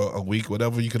 whatever a week,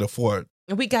 whatever you could afford.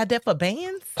 And we got that for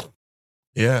bands?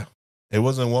 Yeah. It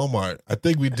wasn't Walmart. I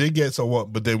think we did get some,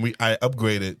 but then I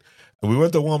upgraded. And we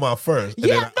went to Walmart first. And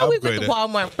yeah, I know we went to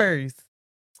Walmart first.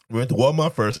 We went to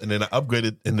Walmart first, and then I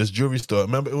upgraded in this jewelry store.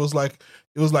 Remember, it was a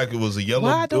yellow.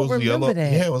 Well, I don't remember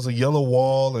that. Yeah, it was a yellow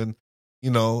wall, and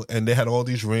and they had all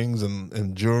these rings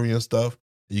and jewelry and stuff.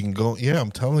 You can go. Yeah,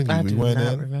 I'm telling you, we went in.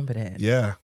 I remember that.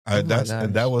 Yeah, and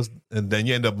then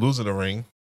you end up losing the ring.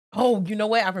 Oh, you know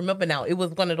what? I remember now. It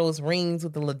was one of those rings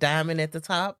with the little diamond at the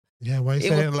top. Yeah, why you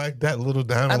saying like that little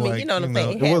diamond? I mean, you know what I'm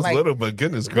saying. It was little, but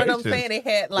goodness gracious. But I'm saying it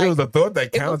had like... It was a thought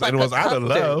that counts, and it was out of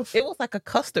love. It was like a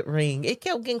custard ring. It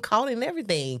kept getting caught in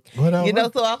everything. So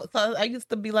I used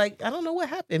to be like, I don't know what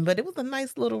happened, but it was a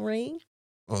nice little ring.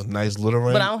 Oh, nice little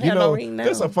ring. But I don't have no ring now.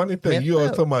 That's a funny thing. You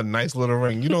always talk about nice little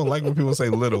ring. You don't like when people say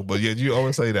little, but yet you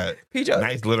always say that.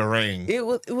 Nice little ring. It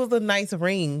was a nice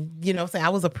ring. You know what I'm saying? I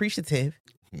was appreciative.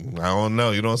 I don't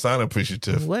know. You don't sound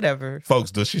appreciative. Whatever.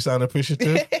 Folks, does she sound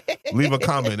appreciative? Leave a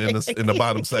comment in the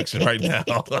bottom section right now.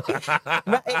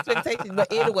 My expectations.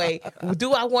 But anyway,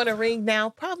 do I want a ring now?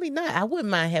 Probably not. I wouldn't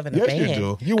mind having a band. Yes,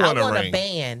 you do. You want a ring. I want a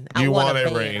band. You want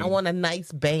a ring. I want a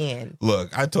nice band.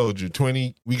 Look, I told you,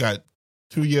 20. We got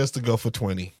 2 years to go for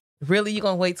 20. Really? You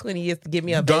gonna wait 20 years to give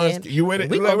me a band? You waited.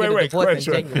 Wait. In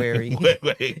January.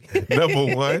 wait. Number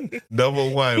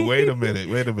one. Wait a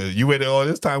minute. You waited all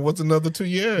this time. What's another 2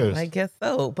 years? I guess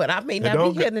so, but I may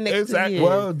not be here in the next 2 years.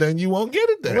 Well, then you won't get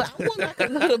it then. Well, I want like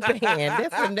another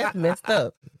band. That's messed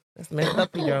up. That's messed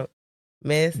up, you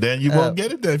Then you won't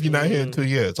get it then if you're not here in 2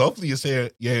 years. Hopefully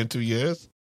you're here in 2 years.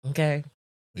 Okay.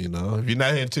 If you're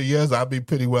not here in 2 years, I'll be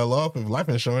pretty well off with life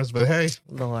insurance, but hey.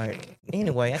 Lord.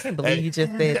 Anyway, I can't believe you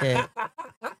just said that.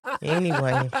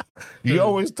 Anyway. You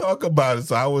always talk about it,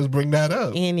 so I always bring that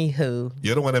up. Anywho.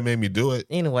 You're the one that made me do it.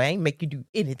 Anyway, I ain't make you do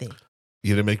anything.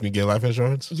 You didn't make me get life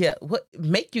insurance? Yeah. What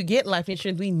make you get life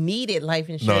insurance? We needed life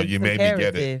insurance. No, you made me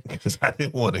get it because I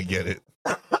didn't want to get it.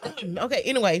 Okay,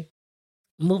 anyway.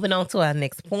 Moving on to our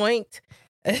next point.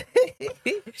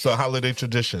 So holiday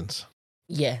traditions.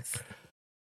 Yes.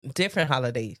 Different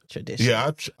holiday traditions.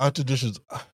 Yeah, our traditions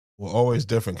were always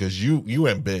different because you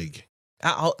went big.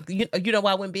 You know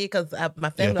why I went big? Because my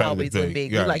family always went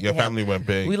big. Yeah, your family went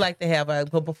big. We like to have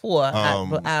but before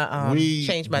I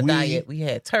changed my diet. We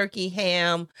had turkey,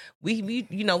 ham. We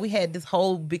had this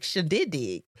whole big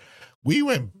shindig. We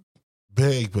went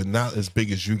big, but not as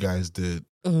big as you guys did.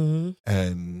 Mm-hmm.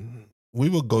 And we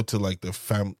would go to like the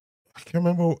family. I can't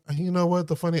remember. You know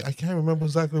what? I can't remember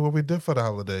exactly what we did for the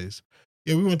holidays.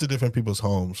 Yeah, we went to different people's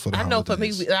homes for the holidays.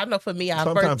 I know for me,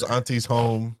 sometimes auntie's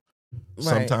home. Right.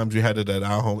 Sometimes we had it at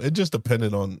our home. It just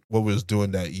depended on what we was doing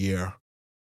that year.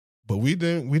 But we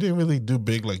didn't really do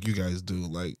big like you guys do.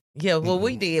 Like what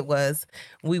we did was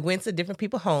we went to different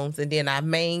people's homes, and then our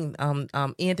main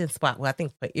ending spot, I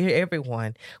think for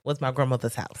everyone, was my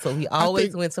grandmother's house. So we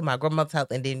always went to my grandmother's house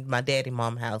and then my daddy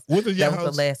mom's house. That was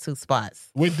the last two spots.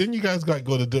 Wait, didn't you guys go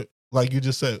to like you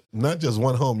just said, not just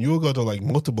one home? You would go to like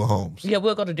multiple homes. Yeah,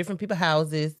 we'll go to different people's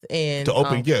houses and to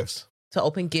open gifts. To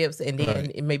open gifts, and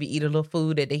then maybe eat a little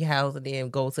food at their house, and then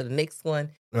go to the next one.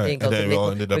 Right, and then we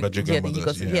all ended up at your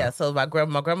grandmother's. Yeah, so my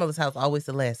grandmother's house always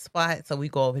the last spot. So we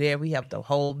go over there. We have the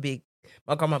whole big.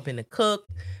 My grandma been to cook.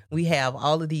 We have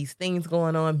all of these things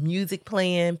going on, music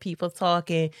playing, people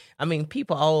talking. I mean,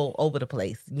 people all over the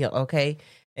place. Okay.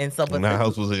 And so, but our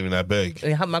house wasn't even that big.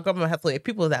 My grandma's house, so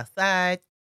people was outside.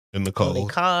 In the cold. In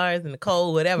the cars, in the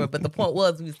cold, whatever. But the point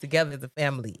was we was together as a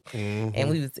family. Mm-hmm. And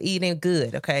we was eating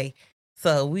good, okay?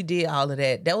 So we did all of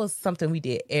that. That was something we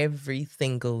did every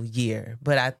single year.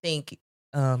 But I think,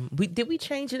 we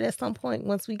change it at some point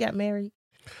once we got married?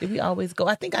 Did we always go?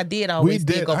 I think I did always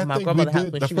go to my grandmother's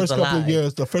house when she was alive.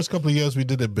 The first couple of years we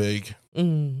did it big.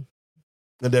 Mm.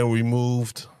 And then we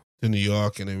moved to New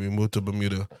York, and then we moved to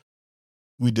Bermuda.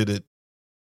 We did it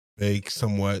big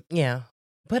somewhat. Yeah.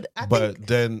 But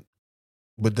then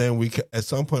we at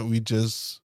some point we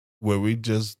just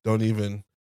don't even.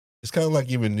 It's kind of like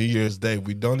even New Year's Day.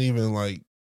 We don't even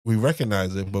we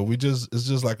recognize it, but it's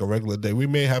just like a regular day. We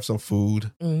may have some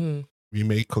food. Mm-hmm. We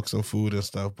may cook some food and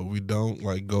stuff, but we don't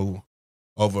go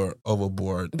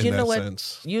overboard in that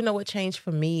sense. You know what changed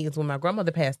for me is when my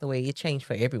grandmother passed away, it changed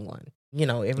for everyone.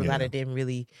 Everybody didn't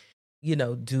really,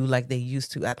 do like they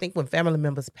used to. I think when family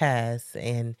members pass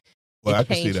and I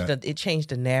can see that. It changed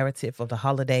the narrative of the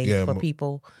holidays for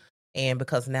people. And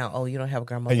because now, you don't have a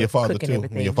grandmother and your father cooking too.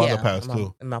 everything. And your father passed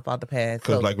too. And my father passed.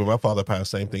 Because like when my father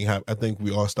passed, same thing happened. I think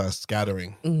we all started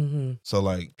scattering. Mm-hmm. So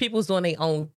like people's doing their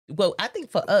own. Well, I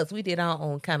think for us, we did our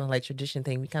own kind of like tradition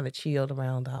thing. We kind of chilled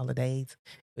around the holidays.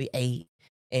 We ate,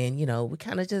 and we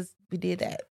kind of we did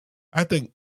that. I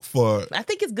think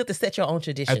it's good to set your own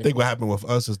tradition. I think what happened with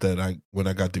us is that when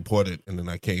I got deported and then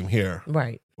I came here,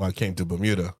 right? When I came to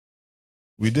Bermuda,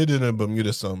 we did it in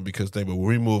Bermuda some because when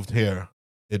we moved here,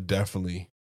 it definitely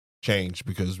changed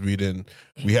because we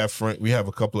have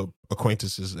a couple of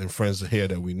acquaintances and friends here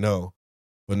that we know,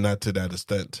 but not to that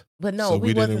extent. But no,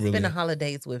 we wasn't spending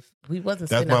holidays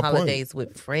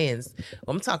with friends.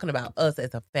 I'm talking about us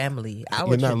as a family.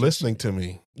 You're not listening to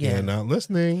me. Yeah. You're not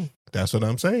listening. That's what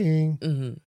I'm saying.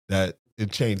 Mm-hmm. That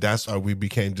it changed. That's why we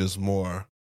became just more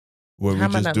where we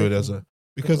just do it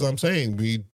because I'm saying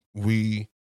we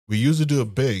used to do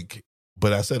it big,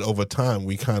 but I said over time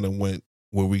we kind of went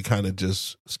where we kind of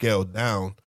just scaled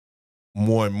down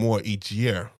more and more each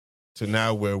year to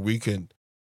now where we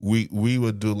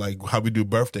would do like how we do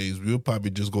birthdays. We would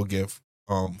probably just go get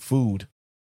food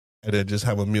and then just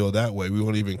have a meal that way. We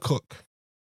won't even cook.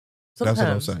 Sometimes. That's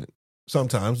what I'm saying.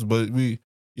 Sometimes, but we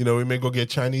may go get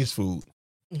Chinese food.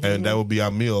 Mm-hmm. And that would be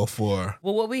our meal for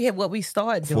what we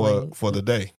started doing for the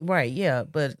day, right? Yeah,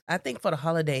 but I think for the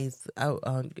holidays,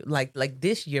 like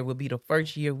this year would be the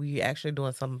first year we actually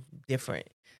doing something different.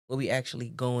 Where we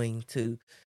actually going to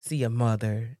see your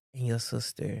mother and your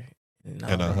sister and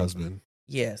our husband.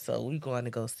 Yeah, so we're going to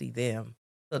go see them.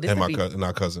 So this and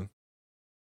our cousin.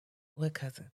 What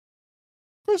cousin?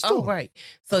 Crystal. Oh, right.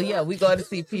 So yeah, we going to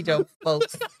see Pedro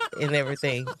folks and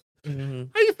everything. Mm-hmm.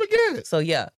 How you forget? So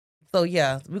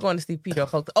yeah, we're going to see Pedro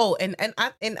folks. Oh,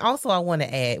 and also I want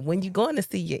to add, when you're going to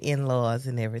see your in-laws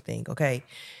and everything, okay?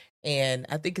 And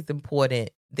I think it's important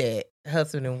that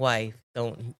husband and wife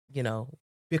don't,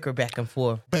 bicker back and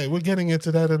forth. Hey, we're getting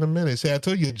into that in a minute. See, I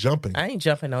told you you're jumping. I ain't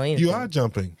jumping on anything. You are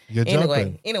jumping. You're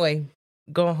jumping. Anyway,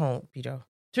 go home, Pedro.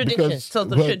 Traditions.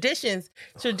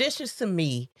 Traditions to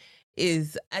me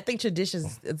I think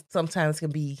traditions sometimes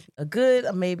can be a good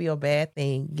or maybe a bad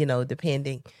thing,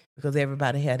 depending, because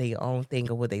everybody had their own thing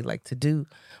of what they like to do.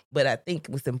 But I think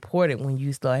what's important when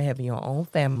you start having your own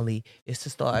family is to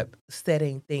start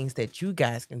setting things that you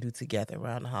guys can do together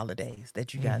around the holidays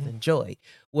that you guys enjoy.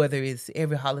 Whether it's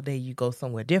every holiday you go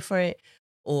somewhere different,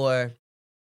 or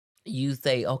you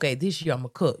say, okay, this year I'm going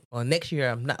to cook, or next year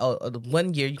I'm not, or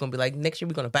 1 year you're going to be like, next year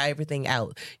we're going to buy everything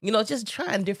out. Just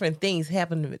trying different things,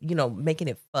 making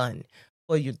it fun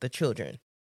for the children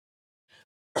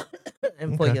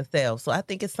and for yourself. So I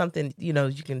think it's something, you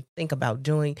can think about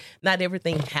doing. Not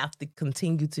everything have to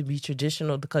continue to be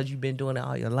traditional because you've been doing it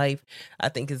all your life. I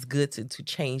think it's good to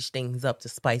change things up, to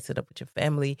spice it up with your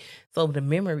family so the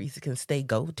memories can stay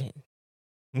golden.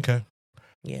 Okay.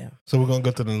 Yeah. So we're going to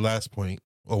go to the last point.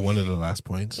 Or one of the last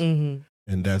points, and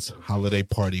that's holiday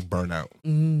party burnout.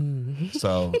 Mm-hmm.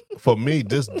 So for me,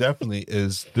 this definitely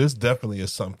is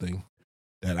something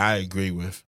that I agree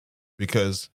with,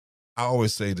 because I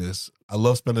always say this: I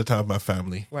love spending time with my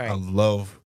family. Right. I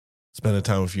love spending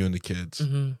time with you and the kids.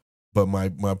 Mm-hmm. But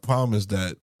my problem is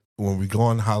that when we go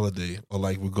on holiday, or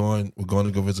like we're going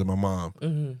to go visit my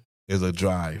mom, is a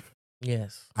drive.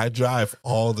 Yes, I drive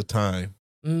all the time.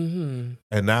 Mm-hmm.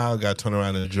 And now I got to turn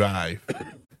around and drive.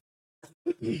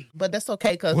 But that's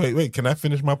okay. Cause wait, can I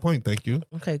finish my point? Thank you.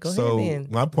 Okay, go ahead. Then.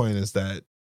 My point is that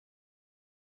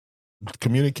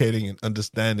communicating and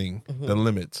understanding the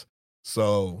limits.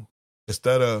 So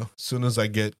instead of, as soon as I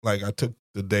get, like, I took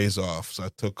the days off. So I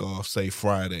took off, say,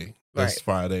 Friday. This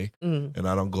Friday. Mm-hmm. And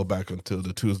I don't go back until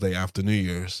the Tuesday after New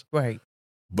Year's. Right.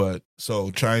 But so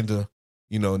trying to,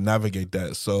 navigate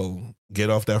that. So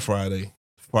get off that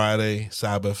Friday,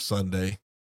 Sabbath, Sunday.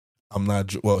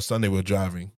 Sunday we're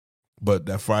driving, but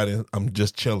that Friday I'm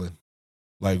just chilling.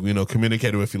 Like,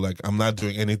 communicating with you, like, I'm not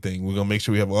doing anything. We're going to make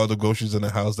sure we have all the groceries in the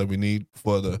house that we need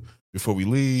before we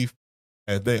leave.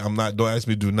 And don't ask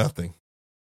me to do nothing,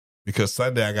 because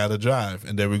Sunday I got to drive.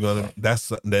 And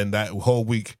then that whole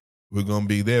week we're going to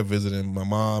be there visiting my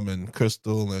mom and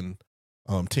Crystal and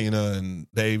Tina and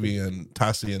Davey and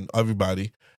Tassie and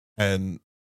everybody. And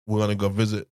we're going to go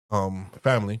visit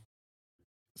family.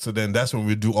 So then that's when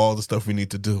we do all the stuff we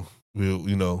need to do. We'll,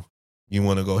 you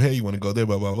want to go here, you want to go there,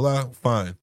 blah, blah, blah.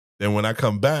 Fine. Then when I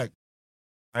come back,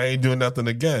 I ain't doing nothing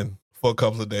again for a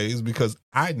couple of days, because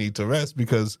I need to rest,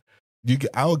 because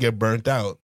I will get burnt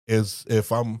out is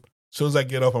if as soon as I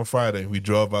get off on Friday, we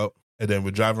drove up and then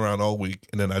we drive around all week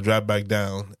and then I drive back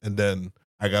down and then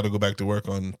I got to go back to work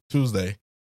on Tuesday.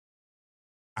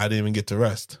 I didn't even get to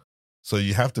rest. So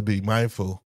you have to be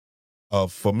mindful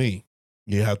of, for me,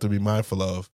 you have to be mindful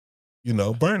of,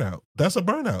 burnout. That's a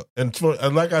burnout.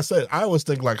 And like I said, I always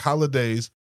think like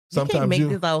holidays. Sometimes you can't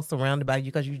make this all surrounded by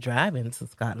you because you're driving to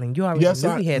Scotland. You already had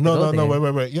to go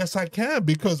there. Wait. Yes, I can,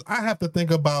 because I have to think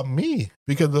about me.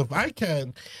 Because if I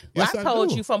can, I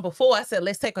told you from before. I said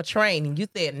let's take a train, and you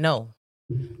said no.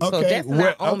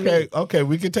 Okay, okay.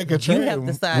 We can take a train. You have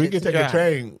decided we can take a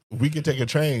train. We can take a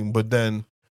train, but then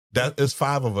that is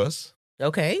 5 of us.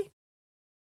 Okay.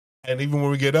 And even when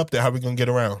we get up there, how are we gonna get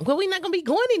around? Well, we're not gonna be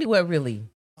going anywhere really.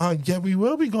 Yeah, we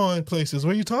will be going places.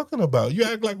 What are you talking about? You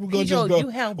act like we're going to just go. You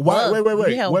have bus.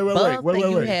 Wait.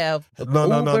 You have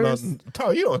No.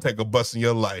 Tom, you don't take a bus in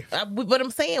your life. But I'm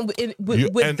saying with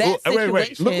that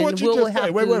situation, look what you just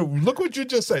said. Look what you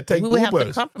just said. Take Uber. We have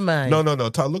to compromise. No,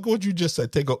 Tom. Look what you just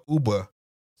said. Take an Uber.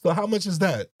 So how much is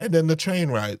that? And then the train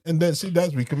ride. And then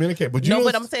we communicate. But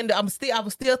but I'm saying I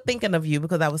was still thinking of you,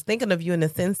 because I was thinking of you in the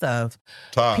sense of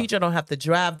Peter don't have to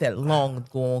drive that long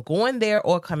going there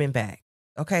or coming back.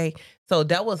 Okay, so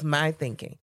that was my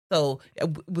thinking. So I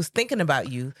was thinking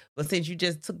about you, but since you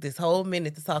just took this whole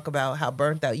minute to talk about how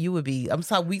burnt out you would be,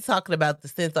 we talking about the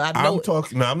sense of I'm not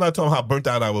talking how burnt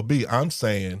out I would be. I'm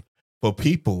saying for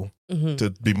people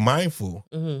to be mindful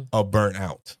of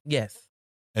burnout. Yes,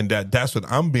 and that's what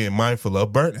I'm being mindful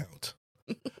of, burnout.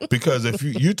 Because if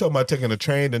you talking about taking a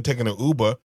train and taking an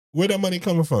Uber, where that money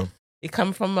coming from? It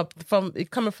coming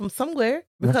from somewhere,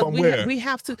 because we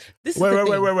have to.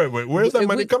 Wait. Where's that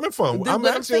money coming from? I'm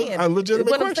asking a legitimate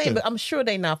question. I'm saying, but I'm sure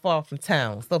they're not far from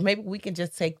town, so maybe we can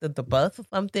just take the bus or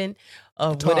something,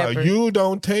 or whatever. You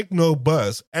don't take no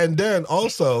bus, and then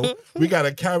also you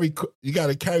gotta carry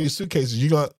suitcases.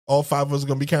 You got all 5 of us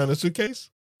gonna be carrying a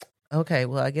suitcase. Okay,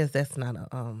 well, I guess that's not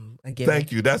a given.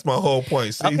 Thank you. That's my whole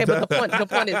point. See, okay, but the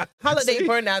point is holiday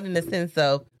burnout in the sense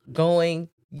of going.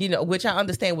 Which I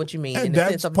understand what you mean, and in the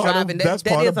sense of driving. That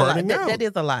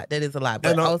is a lot.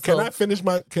 But also, can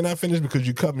I finish because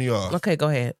you cut me off? Okay, go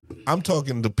ahead. I'm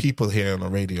talking to people here on the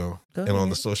radio on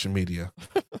the social media.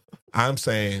 I'm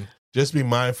saying just be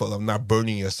mindful of not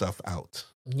burning yourself out.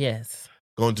 Yes.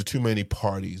 Going to too many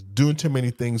parties, doing too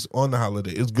many things on the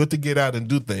holiday. It's good to get out and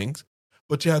do things,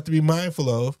 but you have to be mindful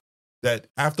of that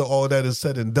after all that is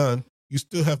said and done, you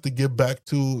still have to get back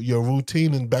to your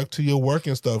routine and back to your work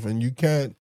and stuff. And you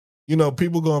can't,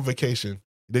 people go on vacation.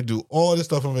 They do all this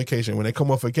stuff on vacation. When they come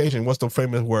off vacation, what's the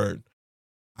famous word?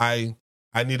 I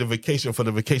need a vacation for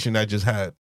the vacation I just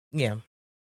had. Yeah.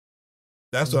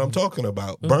 That's what I'm talking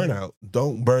about. Burnout.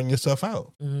 Don't burn yourself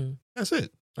out. That's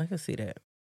it. I can see that.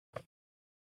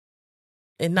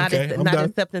 And not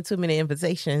accepting too many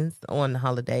invitations on the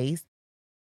holidays.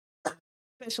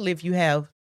 Especially if you have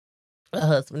a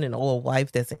husband and or a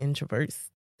wife that's introverts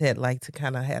that like to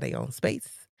kind of have their own space.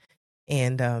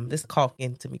 And this cough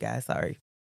into me, guys, sorry.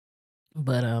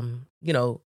 But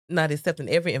not accepting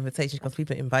every invitation because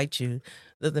people invite you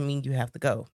doesn't mean you have to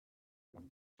go.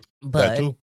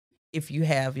 But if you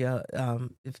have your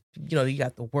if you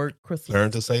got the work Christmas,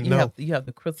 learn to say no. You have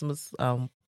the Christmas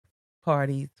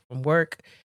parties from work.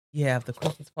 You have the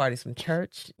Christmas parties from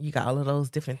church. You got all of those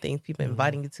different things people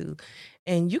inviting you to.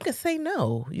 And you can say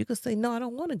no. You can say, no, I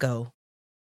don't want to go.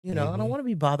 I don't want to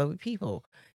be bothered with people.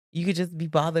 You could just be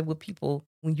bothered with people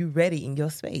when you're ready in your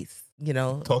space,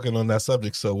 Talking on that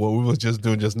subject. So what we was just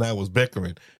doing just now was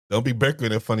bickering. Don't be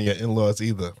bickering in front of your in-laws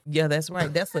either. Yeah, that's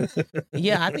right.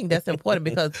 I think that's important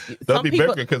because don't be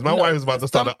bickering because my wife is about to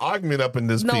start an argument up in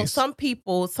this piece.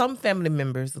 Some family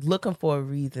members looking for a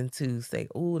reason to say,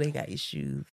 oh, they got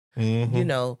issues.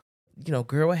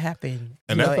 Girl, what happened?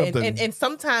 And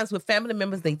sometimes with family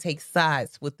members, they take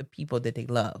sides with the people that they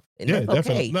love. And that's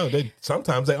definitely. Okay. No,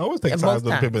 sometimes they always take sides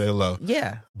with the people they love.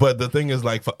 Yeah. But the thing is,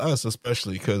 like for us,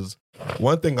 especially, because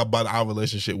one thing about our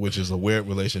relationship, which is a weird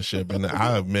relationship, and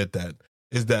I admit that,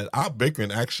 is that our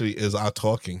bickering actually is our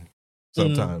talking.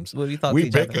 Sometimes we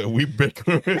bicker. We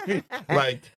bicker.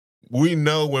 Like we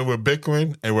know when we're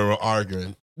bickering and when we're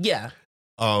arguing. Yeah.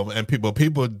 And people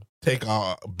take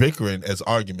our bickering as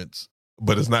arguments,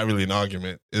 but it's not really an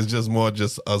argument. It's just more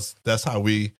just us. That's how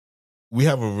we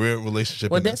have a real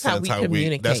relationship. Well, that's how we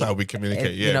communicate. That's how we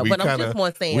communicate. Yeah, but I'm just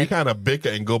more saying we kind of bicker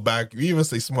and go back. We even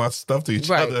say smart stuff to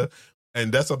each other,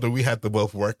 and that's something we have to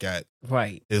both work at.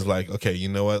 Right. Is like, okay, you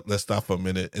know what? Let's stop for a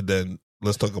minute, and then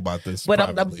let's talk about this But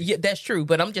privately. that's true.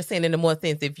 But I'm just saying in the more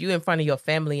sense, if you're in front of your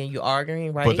family and you're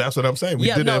arguing, right? But that's what I'm saying. We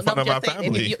did it in front of our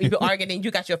family. If you're arguing and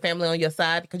you got your family on your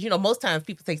side, because most times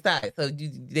people take sides. So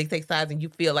they take sides, and you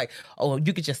feel like, oh,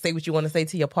 you could just say what you want to say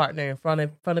to your partner in front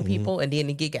of people, and then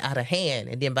it get out of hand.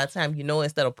 And then by the time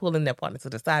instead of pulling that partner to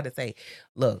the side and say,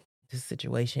 look, this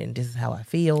situation, this is how I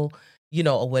feel,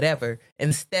 or whatever,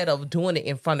 instead of doing it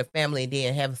in front of family and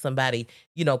then having somebody,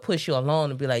 push you along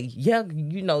and be like, yeah,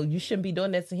 you shouldn't be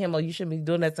doing that to him or you shouldn't be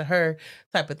doing that to her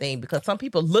type of thing. Because some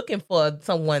people looking for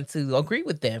someone to agree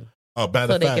with them. Oh,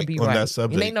 matter of fact, on that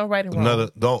subject, ain't no right and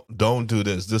wrong. Don't do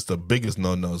this. This is the biggest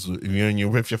no-nos. If you're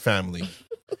with your family,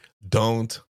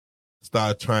 don't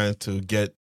start trying to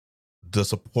get the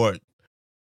support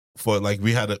for, like,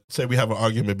 we have an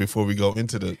argument before we go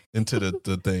into the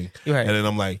thing, right. And then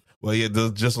I'm like, well, yeah,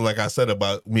 just like I said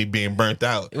about me being burnt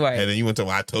out, right. And then you went to,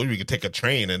 well, I told you we could take a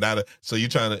train, and that. So you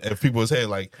trying to, if people say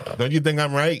like, don't you think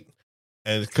I'm right?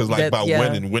 And because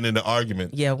winning the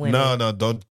argument, winning. No,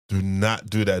 do not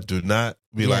do that. Do not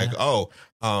be like,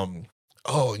 I'm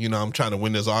trying to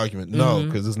win this argument. No,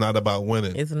 because it's not about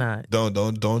winning. It's not.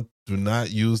 Do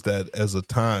not use that as a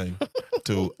time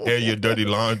to air your dirty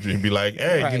laundry and be like,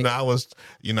 hey, right.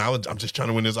 I'm just trying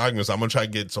to win this argument, so I'm gonna try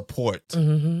to get support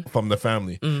from the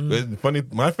family. Mm-hmm. It's funny,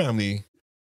 my family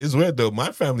is weird though.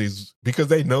 My family's, because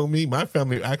they know me, my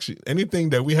family actually,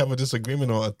 anything that we have a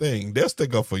disagreement on a thing, they'll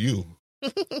stick up for you.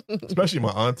 Especially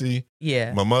my auntie,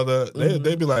 my mother,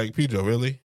 they be like, Pedro,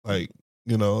 really? Like,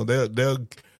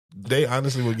 they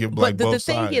honestly would give like both sides.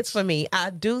 But the thing is, for me,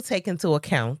 I do take into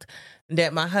account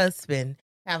that my husband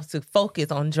has to focus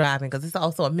on driving, because it's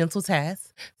also a mental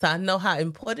task. So I know how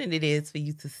important it is for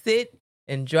you to sit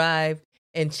and drive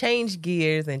and change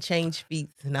gears and change feet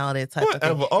and all that type of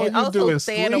thing. All and you also do is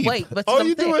staying sleep. awake. But all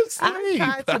you do is sleep.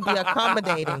 I try to be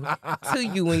accommodating to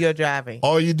you when you're driving.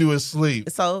 All you do is sleep.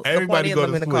 So everybody go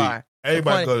to sleep. Car.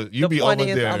 Everybody go. You be over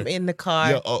there. I'm in the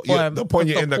car. The point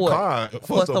you're in the car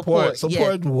for support.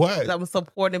 Support what? I'm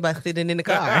supporting by sitting in the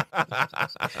car.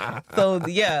 So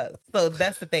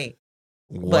that's the thing.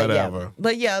 Whatever.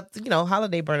 But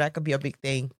holiday burnout could be a big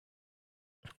thing.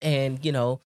 And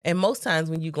and most times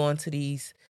when you go into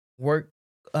these work,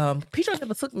 Pedro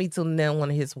never took me to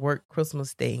one of his work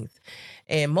Christmas things,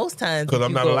 and most times because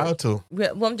I'm not allowed to.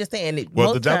 Well, I'm just saying.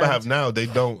 The job I have now, they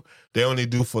only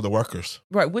do for the workers,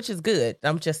 right? Which is good.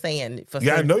 I'm just saying.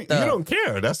 I know you don't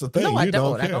care. That's the thing. No, I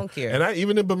don't care. And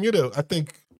even in Bermuda, I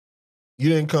think you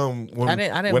didn't come when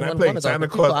I played Santa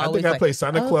Claus. I think I played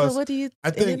Santa Claus. What do you? I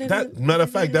think that, matter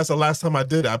of fact, that's the last time I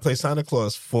did it. I played Santa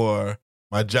Claus for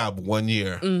my job 1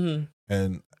 year,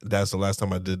 and that's the last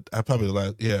time I did. I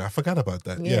forgot about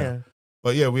that. Yeah.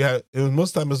 But it was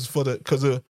most times because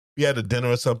we had a dinner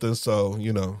or something. So,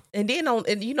 And then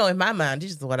in my mind, this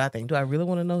is what I think. Do I really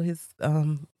want to know his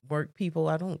work people?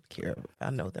 I don't care if I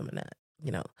know them or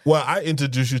not, Well, I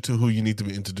introduce you to who you need to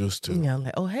be introduced to. Yeah, I'm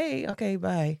like, oh, hey, okay,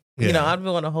 bye. Yeah. I don't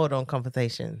want to hold on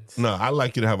conversations. No, I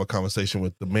like you to have a conversation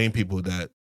with the main people that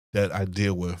I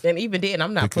deal with. And even then,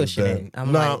 I'm not pushing it.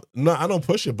 No, I don't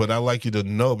push it, but I like you to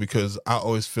know, because I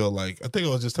always feel like, I think I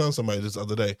was just telling somebody this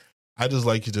other day, I just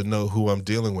like you to know who I'm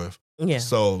dealing with. Yeah.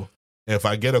 So if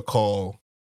I get a call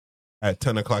at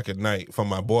 10 o'clock at night from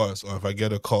my boss, or if I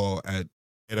get a call at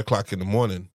 8 o'clock in the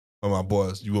morning from my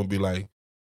boss, you won't be like,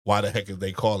 why the heck is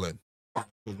they calling?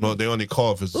 No, they only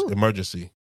call if it's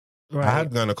emergency. Right. I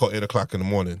had gotten a call 8 o'clock in the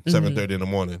morning, 7:30 in the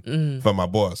morning from my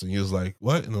boss. And he was like,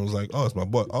 what? And I was like, oh, it's my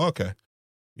boss. Oh, okay.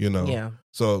 Yeah.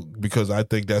 So because I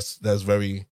think that's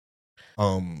very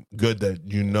good that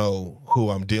you know who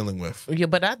I'm dealing with. Yeah,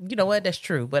 but you know what? That's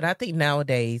true. But I think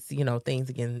nowadays, things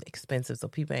are getting expensive. So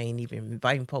people ain't even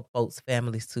inviting folks,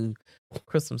 families to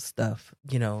Christmas stuff,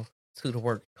 to the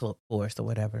workforce or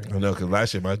whatever. I know, because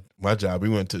last year my job, we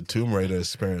went to Tomb Raider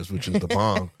Experience, which is the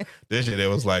bomb. This year they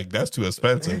was like, that's too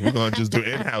expensive. We're gonna just do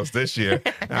in-house this year.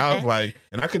 And I was like,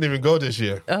 and I couldn't even go this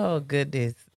year. Oh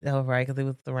goodness! Oh right, because it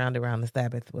was around the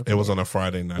Sabbath. It was on a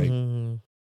Friday night on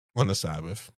the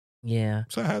Sabbath. Yeah.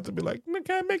 So I had to be like, I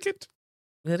can't make it.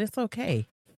 But it's okay.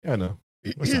 Yeah, I know.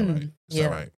 It's all right. It's all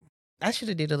right. I should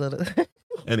have did a little.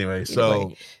 Anyway,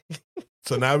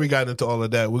 so now we got into all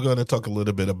of that. We're going to talk a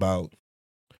little bit about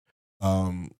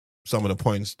some of the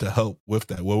points to help with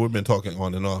that. Well, we've been talking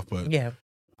on and off, but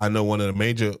I know one of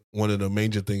the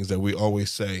major things that we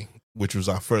always say, which was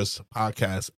our first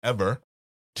podcast ever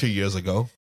 2 years ago,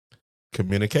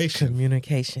 communication.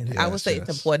 Yes, I would say it's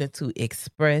important to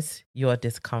express your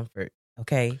discomfort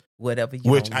Okay, whatever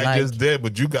you Which don't I like. just did,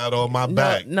 but you got on my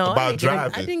back about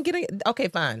driving. I didn't get it. Okay,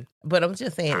 fine. But I'm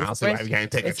just saying. I don't see why we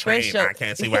can't take a train. I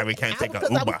can't see why we can't take an Uber.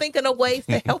 Because I'm thinking of ways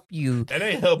to help you. That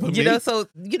ain't helping me. You know, so,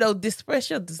 express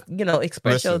your,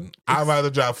 express Listen, I'd rather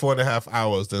drive 4.5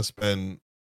 hours than spend an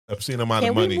obscene amount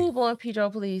of money. Can we move on, Pedro,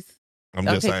 please? I'm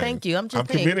just saying. Thank you. I'm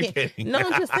communicating.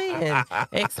 I'm just saying.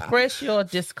 Express your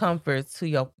discomfort to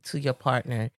your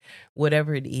partner,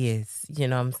 whatever it is. You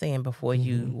know what I'm saying? Before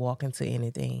you walk into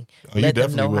anything, let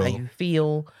them know how you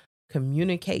feel.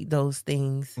 Communicate those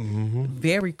things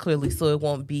very clearly, so it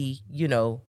won't be,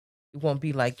 it won't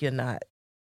be like you're not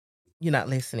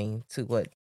listening to what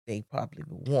they probably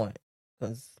want,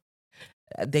 because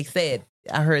they said.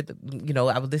 I heard,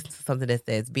 I was listening to something that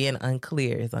says being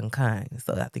unclear is unkind.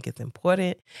 So I think it's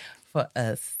important for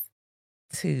us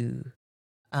to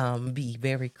be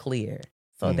very clear.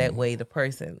 So that way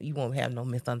you won't have no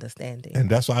misunderstanding.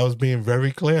 And that's why I was being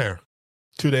very clear.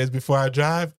 2 days before I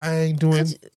drive, I ain't doing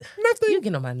nothing. You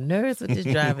get on my nerves with this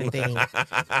driving thing.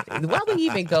 Why we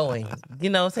even going? You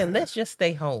know what I'm saying? Let's just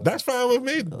stay home. That's fine with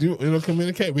me.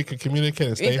 Communicate. We can communicate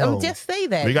and stay home. Just say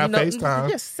that. We got FaceTime.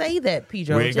 Just say that,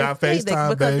 Pedro. We got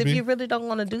FaceTime, because baby. if you really don't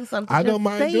want to do something, I don't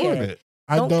mind doing it.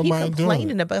 I don't mind doing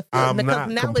it. I'm not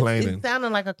complaining. It's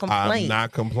sounding like a complaint. I'm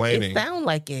not complaining. It sound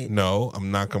like it. No,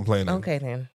 I'm not complaining. Okay,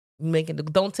 then.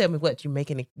 Don't tell me what you're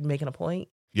making a point.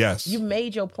 Yes. You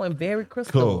made your point very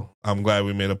crystal. Cool. I'm glad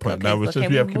we made a point. Okay, now, so since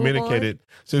we have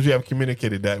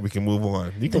communicated that, we can move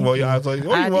on. You can roll your eyes.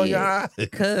 Roll your eyes.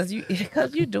 Because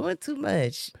you're doing too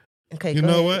much. Okay. You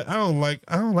know what? I don't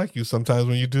like you sometimes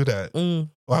when you do that. Well,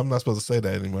 I'm not supposed to say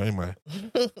that anymore, am I?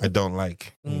 I don't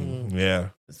like. Yeah.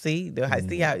 See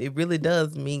how it really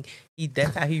does mean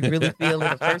that's how he really feel in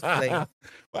the first place. Well,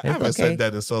 I haven't said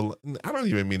that in so long. I don't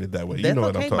even mean it that way. That's you know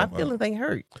what I'm okay. talking about. My feelings ain't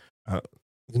hurt.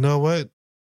 You know what?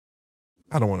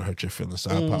 I don't want to hurt your feelings, so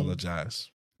I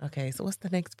apologize. Okay, so what's the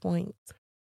next point?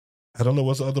 I don't know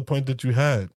what's the other point that you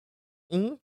had.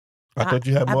 I thought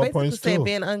you had more points too. I said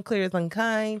being unclear is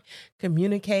unkind.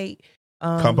 Communicate.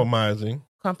 Compromising.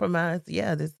 Compromise.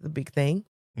 Yeah, this is a big thing.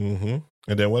 And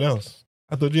then what else?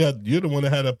 I thought you're the one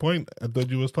that had a point. I thought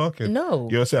you was talking. No.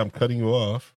 You ever say I'm cutting you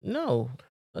off? No.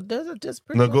 That's just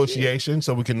pretty negotiation,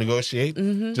 so we can negotiate,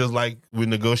 just like we're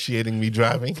negotiating me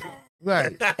driving.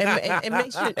 Right, and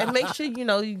make sure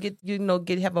you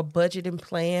get have a budget and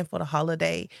plan for the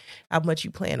holiday. How much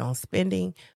you plan on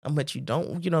spending, how much you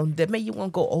don't. That may you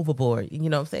won't go overboard. You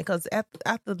know what I'm saying? Because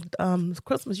after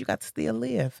Christmas, you got to still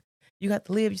live. You got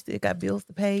to live. You still got bills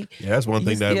to pay. Yeah, that's one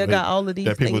thing that got all of these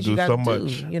that people things do so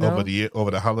much over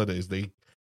the holidays. They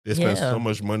spend so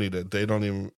much money that they don't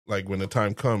even when the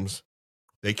time comes.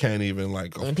 They can't even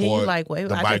afford to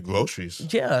buy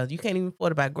groceries. Yeah, you can't even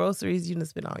afford to buy groceries. You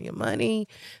spend all your money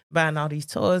buying all these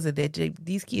toys that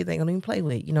these kids ain't gonna even play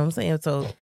with. You know what I'm saying? So,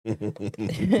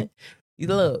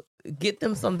 look, get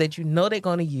them something that they're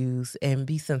gonna use and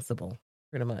be sensible.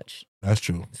 Pretty much. That's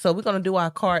true. So we're gonna do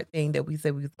our card thing that we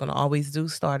said we was gonna always do,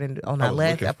 starting on our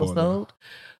last episode.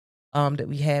 That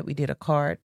we did a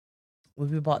card.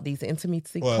 We bought these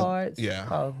intimacy cards. Yeah.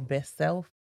 Called Best Self.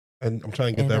 And I'm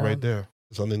trying to get that right there.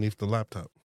 It's underneath the laptop.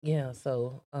 Yeah,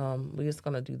 so we're just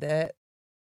gonna do that.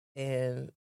 And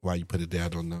why you put it there, I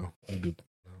don't know.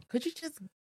 Could you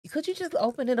just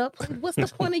open it up? What's the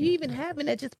point of you even having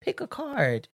that? Just pick a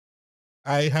card.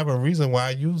 I have a reason why I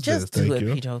use this. Just do it,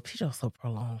 Pedro. Pedro's so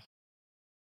prolonged.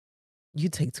 You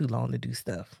take too long to do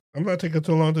stuff. I'm not taking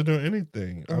too long to do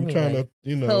anything. I'm trying to,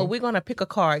 So we're gonna pick a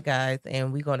card, guys,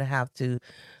 and we're gonna have to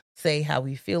say how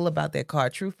we feel about that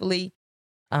card truthfully,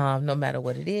 no matter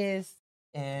what it is.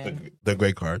 And the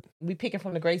gray card. We pick it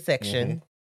from the gray section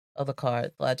of the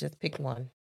card. So I just picked one.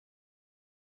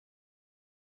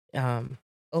 Oh,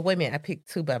 wait a minute. I picked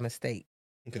two by mistake.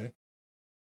 Okay.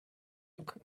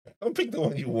 Don't pick the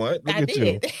one you want. Look I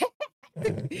did.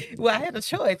 Well, I had a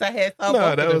choice. I had some.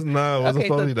 No, it wasn't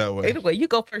supposed to be that way. Anyway, you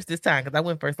go first this time because I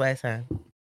went first last time.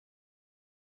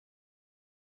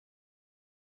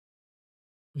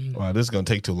 Wow, this is going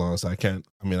to take too long, so I can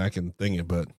think it,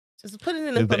 but just put it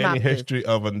in the Is there any history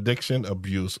of addiction,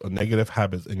 abuse, or negative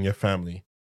habits in your family,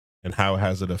 and how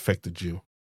has it affected you?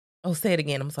 Oh, say it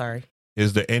again. I'm sorry.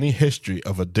 Is there any history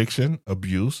of addiction,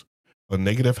 abuse, or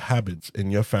negative habits in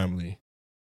your family,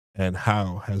 and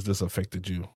how has this affected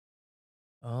you?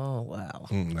 Oh, wow.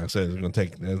 I said it's going to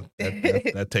take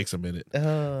that takes a minute.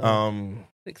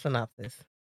 Quick synopsis.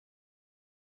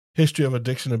 History of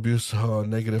addiction, abuse, or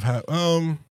negative habits.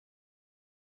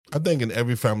 I think in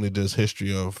every family there's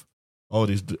history of all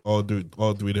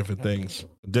three different things.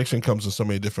 Addiction comes in so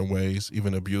many different ways,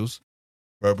 even abuse,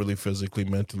 verbally, physically,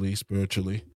 mentally,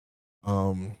 spiritually.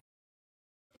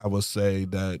 I would say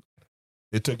that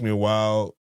it took me a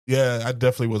while. Yeah, I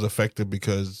definitely was affected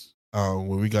because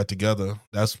when we got together,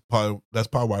 that's part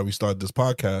why we started this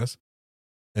podcast.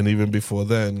 And even before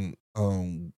then,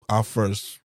 our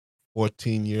first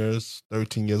 13 years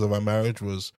of our marriage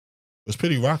was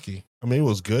pretty rocky. I mean, it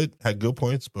was good, had good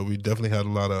points, but we definitely had a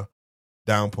lot of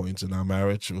down points in our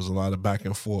marriage. It was a lot of back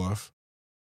and forth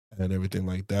and everything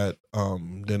like that.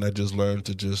 Then I just learned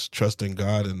to just trust in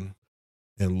God and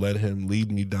let him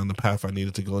lead me down the path I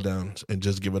needed to go down and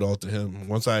just give it all to him.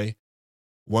 Once I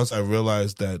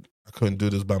realized that I couldn't do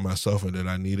this by myself and that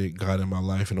I needed God in my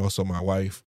life and also my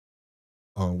wife,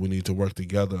 we need to work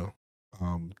together.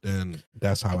 Then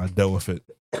that's how I dealt with it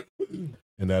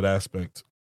in that aspect.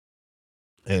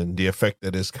 And the effect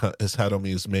that it's had on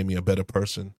me has made me a better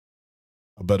person,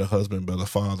 a better husband, better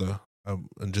father,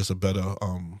 and just a better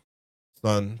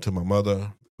son to my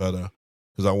mother, better,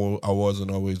 because I wasn't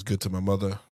always good to my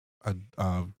mother. I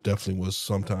definitely was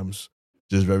sometimes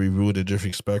just very rude and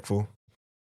disrespectful.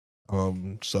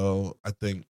 So I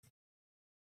think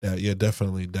that, yeah,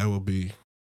 definitely that will be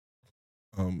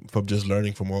from just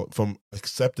learning from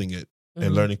accepting it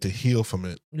and learning to heal from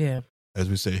it. Yeah. As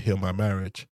we say, heal my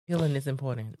marriage. Healing is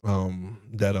important.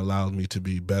 That allowed me to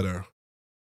be better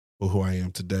for who I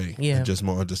am today. Yeah. And just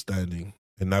more understanding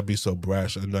and not be so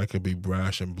brash. I know I could be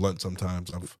brash and blunt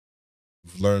sometimes. I've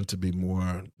learned to be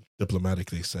more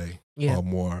diplomatic, they say, or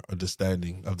more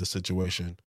understanding of the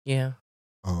situation. Yeah.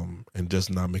 And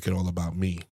just not make it all about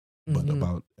me, but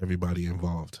about everybody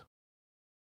involved.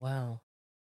 Wow.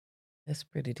 That's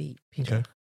pretty deep, Peter. Okay.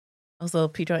 Also,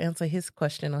 Peter answered his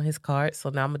question on his card, so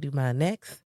now I'm going to do mine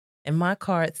next. And my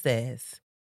card says,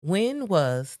 when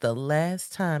was the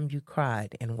last time you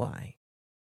cried and why?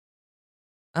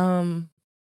 I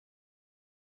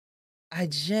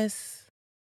just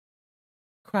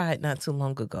cried not too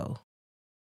long ago.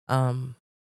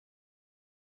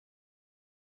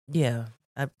 Yeah,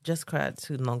 I just cried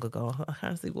too long ago.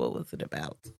 Honestly, what was it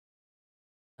about?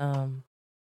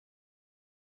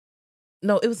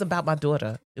 No, it was about my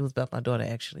daughter. It was about my daughter,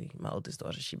 actually, my oldest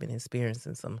daughter. She'd been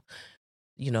experiencing some,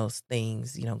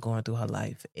 things, going through her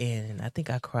life. And I think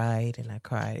I cried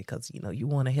because, you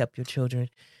want to help your children.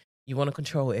 You want to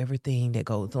control everything that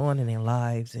goes on in their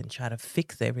lives and try to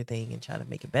fix everything and try to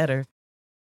make it better.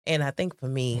 And I think for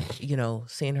me,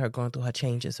 seeing her going through her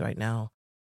changes right now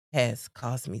has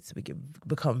caused me to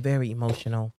become very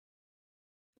emotional.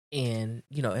 And,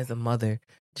 as a mother,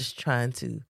 just trying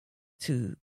to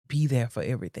be there for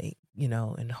everything,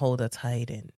 and hold her tight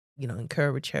and,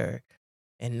 encourage her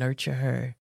and nurture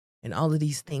her and all of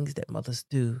these things that mothers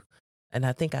do. And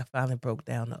I think I finally broke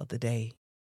down the other day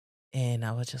and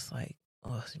I was just like,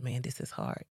 oh man, this is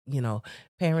hard.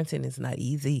 Parenting is not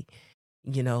easy,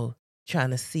 trying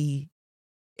to see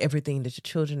everything that your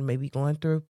children may be going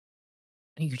through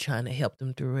and you're trying to help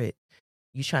them through it.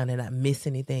 You're trying to not miss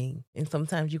anything. And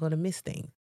sometimes you're going to miss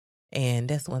things. And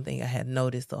that's one thing I had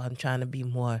noticed. So I'm trying to be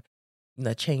more,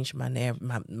 change my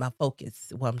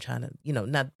focus. Well, I'm trying to,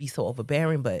 not be so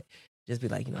overbearing, but just be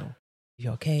like, you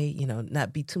okay?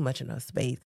 Not be too much in her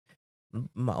space.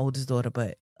 My oldest daughter,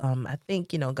 but I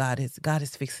think God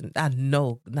is fixing. I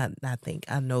know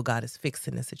I know God is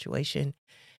fixing the situation,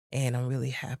 and I'm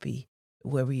really happy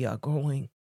where we are growing,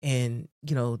 and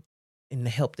in the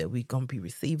help that we're gonna be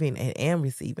receiving and am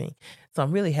receiving. So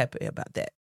I'm really happy about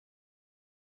that.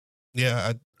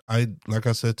 Yeah, I like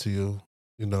I said to you,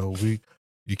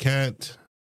 you can't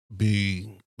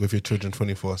be with your children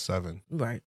 24/7.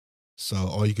 Right. So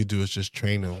all you could do is just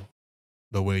train them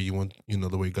the way you want,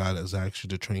 the way God has asked you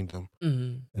to train them,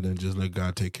 and then just let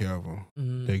God take care of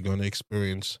them. They're going to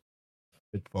experience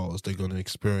pitfalls. They're going to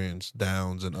experience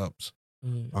downs and ups.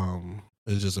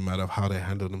 It's just a matter of how they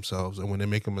handle themselves. And when they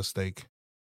make a mistake,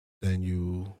 then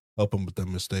you help them with that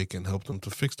mistake and help them to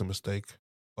fix the mistake.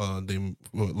 They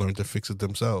will learn to fix it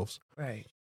themselves. Right.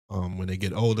 When they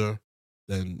get older,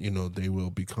 then, they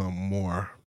will become more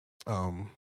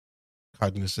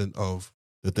cognizant of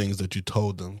the things that you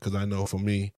told them. Because I know for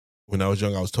me, when I was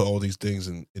young, I was told all these things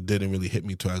and it didn't really hit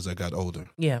me till as I got older.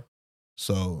 Yeah.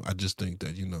 So I just think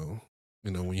that,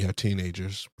 when you have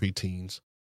teenagers, preteens,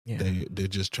 they're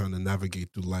just trying to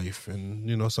navigate through life.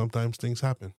 And, sometimes things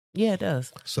happen. Yeah, it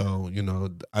does. So,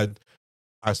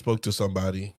 I spoke to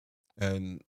somebody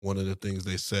and one of the things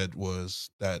they said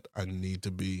was that I need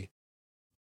to be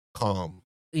calm.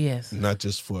 Yes. Not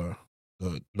just for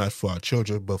not for our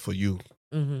children, but for you.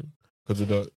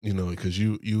 Because because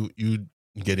you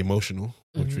get emotional,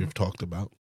 which we've talked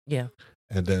about. Yeah.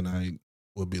 And then I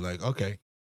would be like, okay,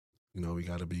 we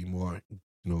got to be more,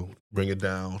 bring it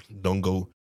down. Don't go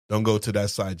to that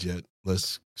side yet.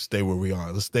 let's stay where we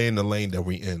are. Let's stay in the lane that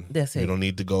we're in. That's it. We don't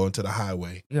need to go into the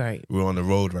highway. Right. We're on the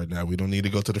road right now. We don't need to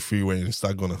go to the freeway and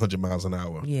start going 100 miles an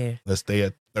hour. Yeah. Let's stay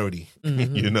at 30.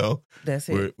 You know? That's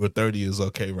it. We're 30 is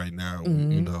okay right now,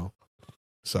 you know?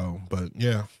 So, but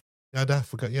yeah. I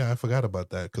forgot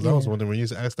about that because I was wondering when you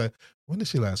asked that, when did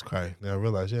she last cry? Now I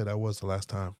realized, that was the last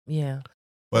time. Yeah.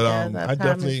 But I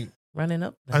definitely running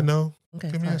up. I know.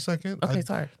 Okay, Give me a second. Okay,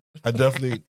 sorry. I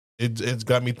definitely it's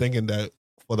got me thinking that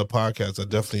for the podcast, I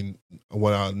definitely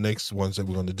what our next ones that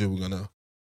we're gonna do, we're gonna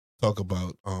talk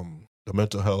about the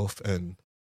mental health and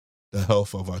the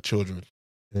health of our children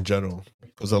in general.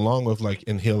 Because along with like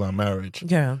in Heal Our Marriage,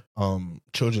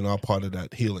 children are part of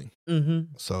that healing.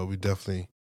 So we definitely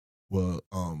will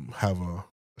have a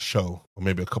show or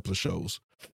maybe a couple of shows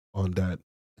on that,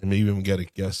 and maybe even get a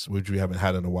guest, which we haven't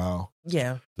had in a while.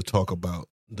 Yeah, to talk about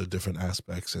the different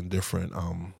aspects and different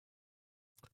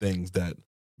things that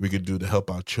we could do to help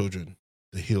our children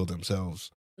to heal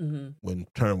themselves. When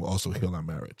turn will also heal our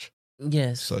marriage.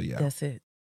 Yes. So yeah, that's it.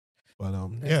 But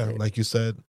like you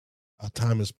said, our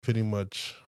time is pretty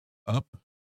much up.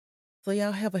 So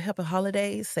y'all have a happy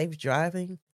holidays, safe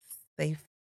driving, safe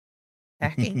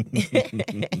packing,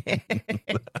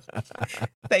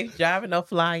 safe driving or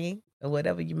flying or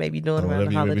whatever you may be doing around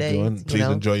the holidays. Please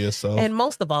enjoy yourself. And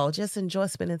most of all, just enjoy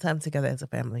spending time together as a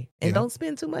family. And don't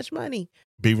spend too much money.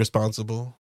 Be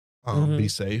responsible. Be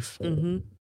safe. And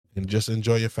just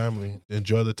enjoy your family.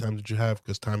 Enjoy the time that you have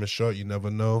because time is short. You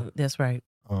never know. That's right.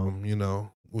 You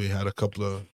know, we had a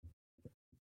couple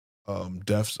of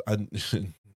deaths.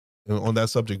 On that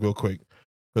subject real quick,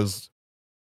 because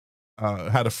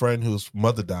I had a friend whose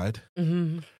mother died,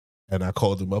 and I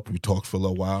called him up. We talked for a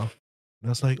little while, and I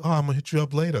was like, "Oh, I'm gonna hit you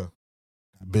up later."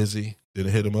 Got busy,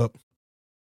 didn't hit him up.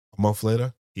 A month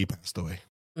later, he passed away.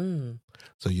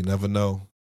 So you never know.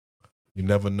 You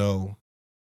never know.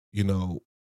 You know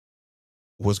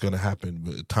what's gonna happen.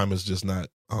 But time is just not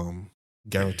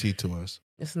guaranteed to us.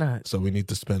 It's not. So we need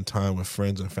to spend time with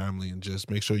friends and family, and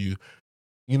just make sure you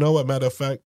know what. Matter of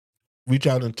fact, reach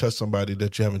out and touch somebody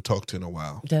that you haven't talked to in a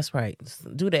while. That's right.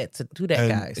 Do that, and,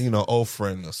 guys. You know, old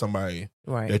friend or somebody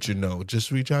that you know. Just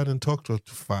reach out and talk to them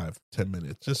for 5-10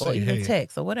 minutes. Just say, hey,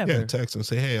 text or whatever. Yeah, text and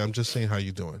say, hey, I'm just saying how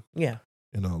you doing. Yeah.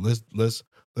 You know, let's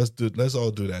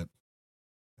all do that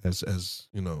as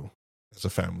you know, as a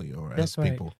family or as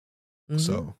people.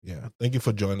 So yeah, thank you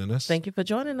for joining us. Thank you for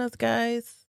joining us,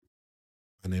 guys.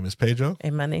 My name is Pedro.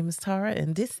 And my name is Tara,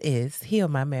 and this is Heal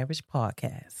My Marriage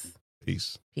Podcast.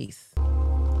 Peace. Peace.